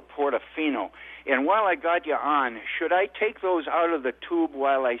Macanudo Portofino. And while I got you on, should I take those out of the tube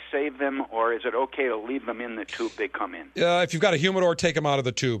while I save them, or is it okay to leave them in the tube they come in? If you've got a humidor, take them out of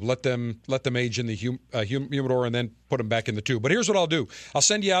the tube. Let them age in the humidor and then put them back in the tube. But here's what I'll do. I'll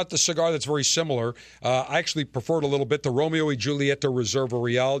send you out the cigar that's very similar. I actually prefer it a little bit. The Romeo y Julieta Reserva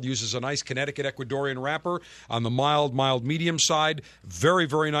Real uses a nice Connecticut Ecuadorian wrapper on the mild, medium side. Very,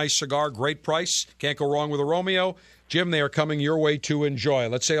 very nice cigar. Great price. Can't go wrong with a Romeo. Jim, they are coming your way to enjoy.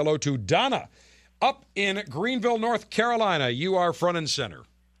 Let's say hello to Donna up in Greenville, North Carolina. You are front and center.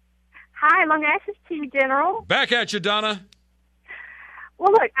 Hi, long ashes to you, General. Back at you, Donna.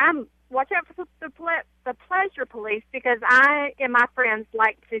 Well, look, watch out for the pleasure police, because I and my friends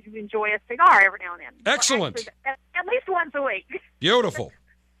like to enjoy a cigar every now and then. Excellent. Well, actually, at least once a week. Beautiful.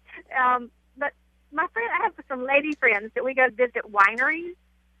 But my friend, I have some lady friends that we go visit wineries.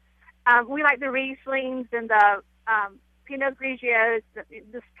 We like the Rieslings and the Pinot Grigios,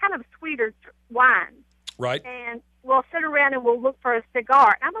 this kind of sweeter wine. Right. And we'll sit around and we'll look for a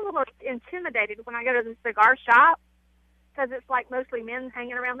cigar. I'm a little intimidated when I go to the cigar shop, because it's like mostly men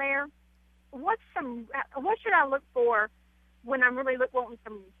hanging around there. What should I look for when I'm really wanting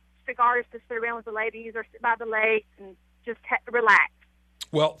some cigars to sit around with the ladies or sit by the lake and just relax?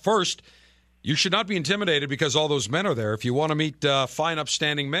 Well, first, you should not be intimidated because all those men are there. If you want to meet fine,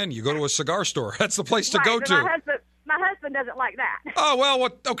 upstanding men, you go to a cigar store. That's the place to go to. my husband doesn't like that. Oh, well,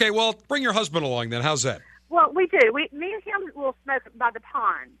 okay, well, bring your husband along then. How's that? Well, we do. Me and him will smoke by the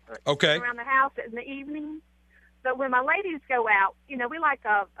pond. Okay. Around the house in the evening. But when my ladies go out, we like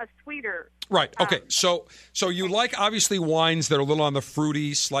a sweeter. Right. Okay. So you like, obviously, wines that are a little on the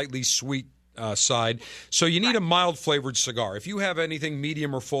fruity, slightly sweet side. So you need a mild flavored cigar. If you have anything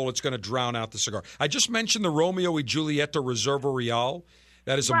medium or full, it's going to drown out the cigar. I just mentioned the Romeo y Julieta Reserva Real.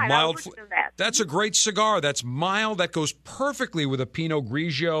 That is a mild. That's a great cigar. That's mild. That goes perfectly with a Pinot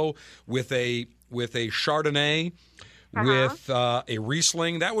Grigio, with a Chardonnay, with a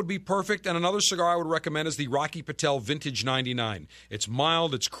Riesling. That would be perfect. And another cigar I would recommend is the Rocky Patel Vintage 99. It's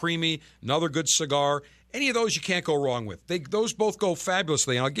mild. It's creamy. Another good cigar. Any of those you can't go wrong with. Those both go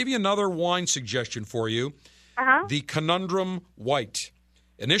fabulously. And I'll give you another wine suggestion for you. The Conundrum White.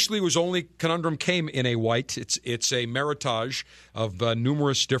 Initially, it was only Conundrum came in a white. It's a meritage of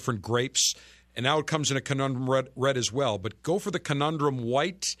numerous different grapes. And now it comes in a Conundrum red as well. But go for the Conundrum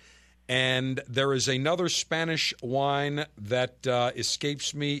White. And there is another Spanish wine that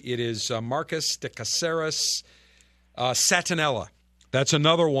escapes me. It is Marcos de Caceres Satinella. That's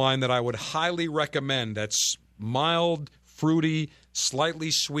another wine that I would highly recommend. That's mild, fruity,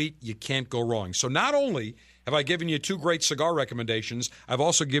 slightly sweet. You can't go wrong. So not only have I given you 2 great cigar recommendations, I've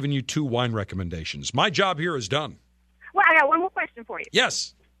also given you 2 wine recommendations. My job here is done. Well, I got one more question for you.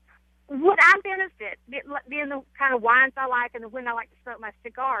 Yes. Would I benefit, being the kind of wines I like and when I like to smoke my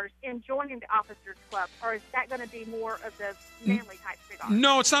cigars, in joining the Officers Club? Or is that going to be more of the manly type cigars?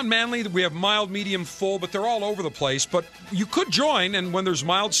 No, it's not manly. We have mild, medium, full, but they're all over the place. But you could join, and when there's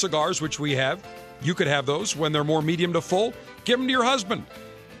mild cigars, which we have, you could have those. When they're more medium to full, give them to your husband.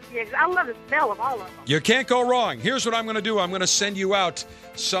 Yeah, 'cause I love the smell of all of them. You can't go wrong. Here's what I'm going to do. I'm going to send you out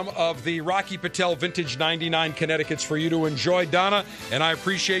some of the Rocky Patel Vintage 99 Connecticut's for you to enjoy, Donna, and I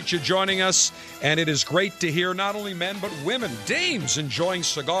appreciate you joining us. And it is great to hear not only men but women, dames, enjoying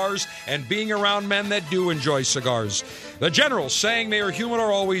cigars and being around men that do enjoy cigars. The General saying, Mayor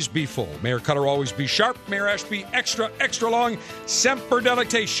Humidor always be full. Mayor Cutter always be sharp. Mayor Ashby extra, extra long. Semper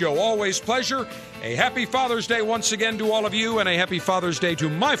Delectatio, always pleasure. A happy Father's Day once again to all of you, and a happy Father's Day to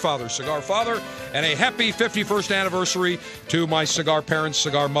my father, Cigar Father, and a happy 51st anniversary to my cigar parents,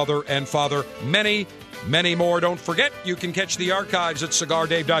 cigar mother and father. Many, many more. Don't forget, you can catch the archives at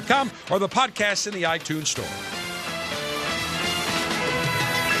CigarDave.com or the podcast in the iTunes Store.